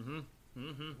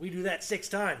 We do that 6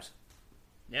 times.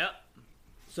 Yep.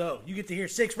 So, you get to hear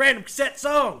 6 random cassette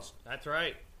songs. That's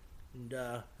right. And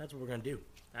that's what we're going to do.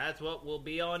 That's what we'll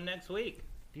be on next week.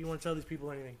 Do you want to tell these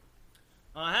people anything?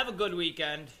 Have a good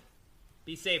weekend.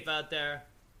 Be safe out there.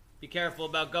 Be careful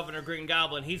about Governor Green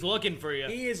Goblin. He's looking for you.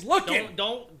 He is looking.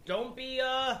 Don't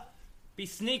be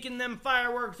sneaking them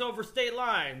fireworks over state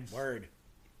lines. Word.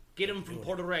 Get them from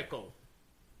Puerto Rico.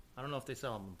 I don't know if they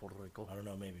sell them in Puerto Rico. I don't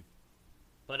know, maybe.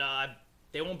 But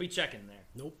they won't be checking there.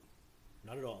 Nope.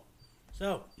 Not at all.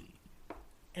 So,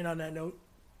 and on that note,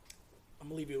 I'm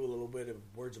going to leave you with a little bit of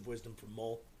words of wisdom from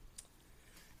Mole.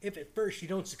 If at first you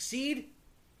don't succeed,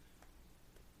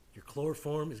 your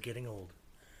chloroform is getting old.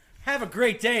 Have a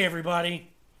great day, everybody.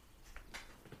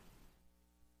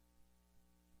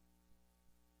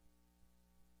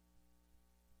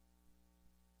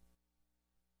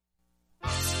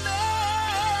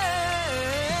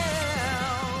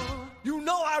 You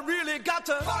know I really got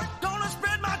to fart. Gonna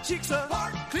spread my cheeks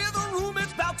fart. Clear the room,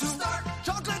 it's about to start.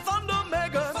 Chocolate Thunder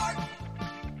Mega fart.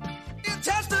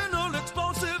 Intestinal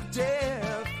explosive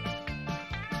death.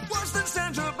 Worse than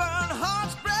Sandra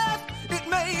Bernhardt's breath. It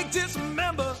may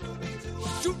dismember.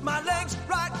 Shoot my legs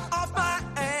right off my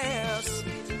ass.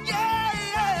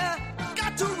 Yeah,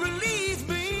 got to relieve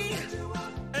me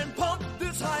and pump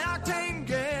this high octane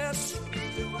gas.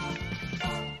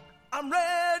 I'm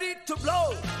ready to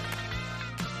blow.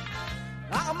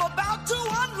 I'm about to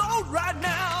unload right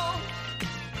now.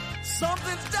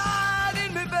 Something's died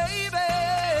in me, baby,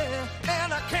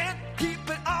 and I can't keep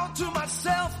it all to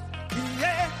myself.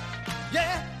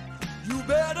 Yeah, you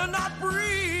better not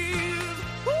breathe.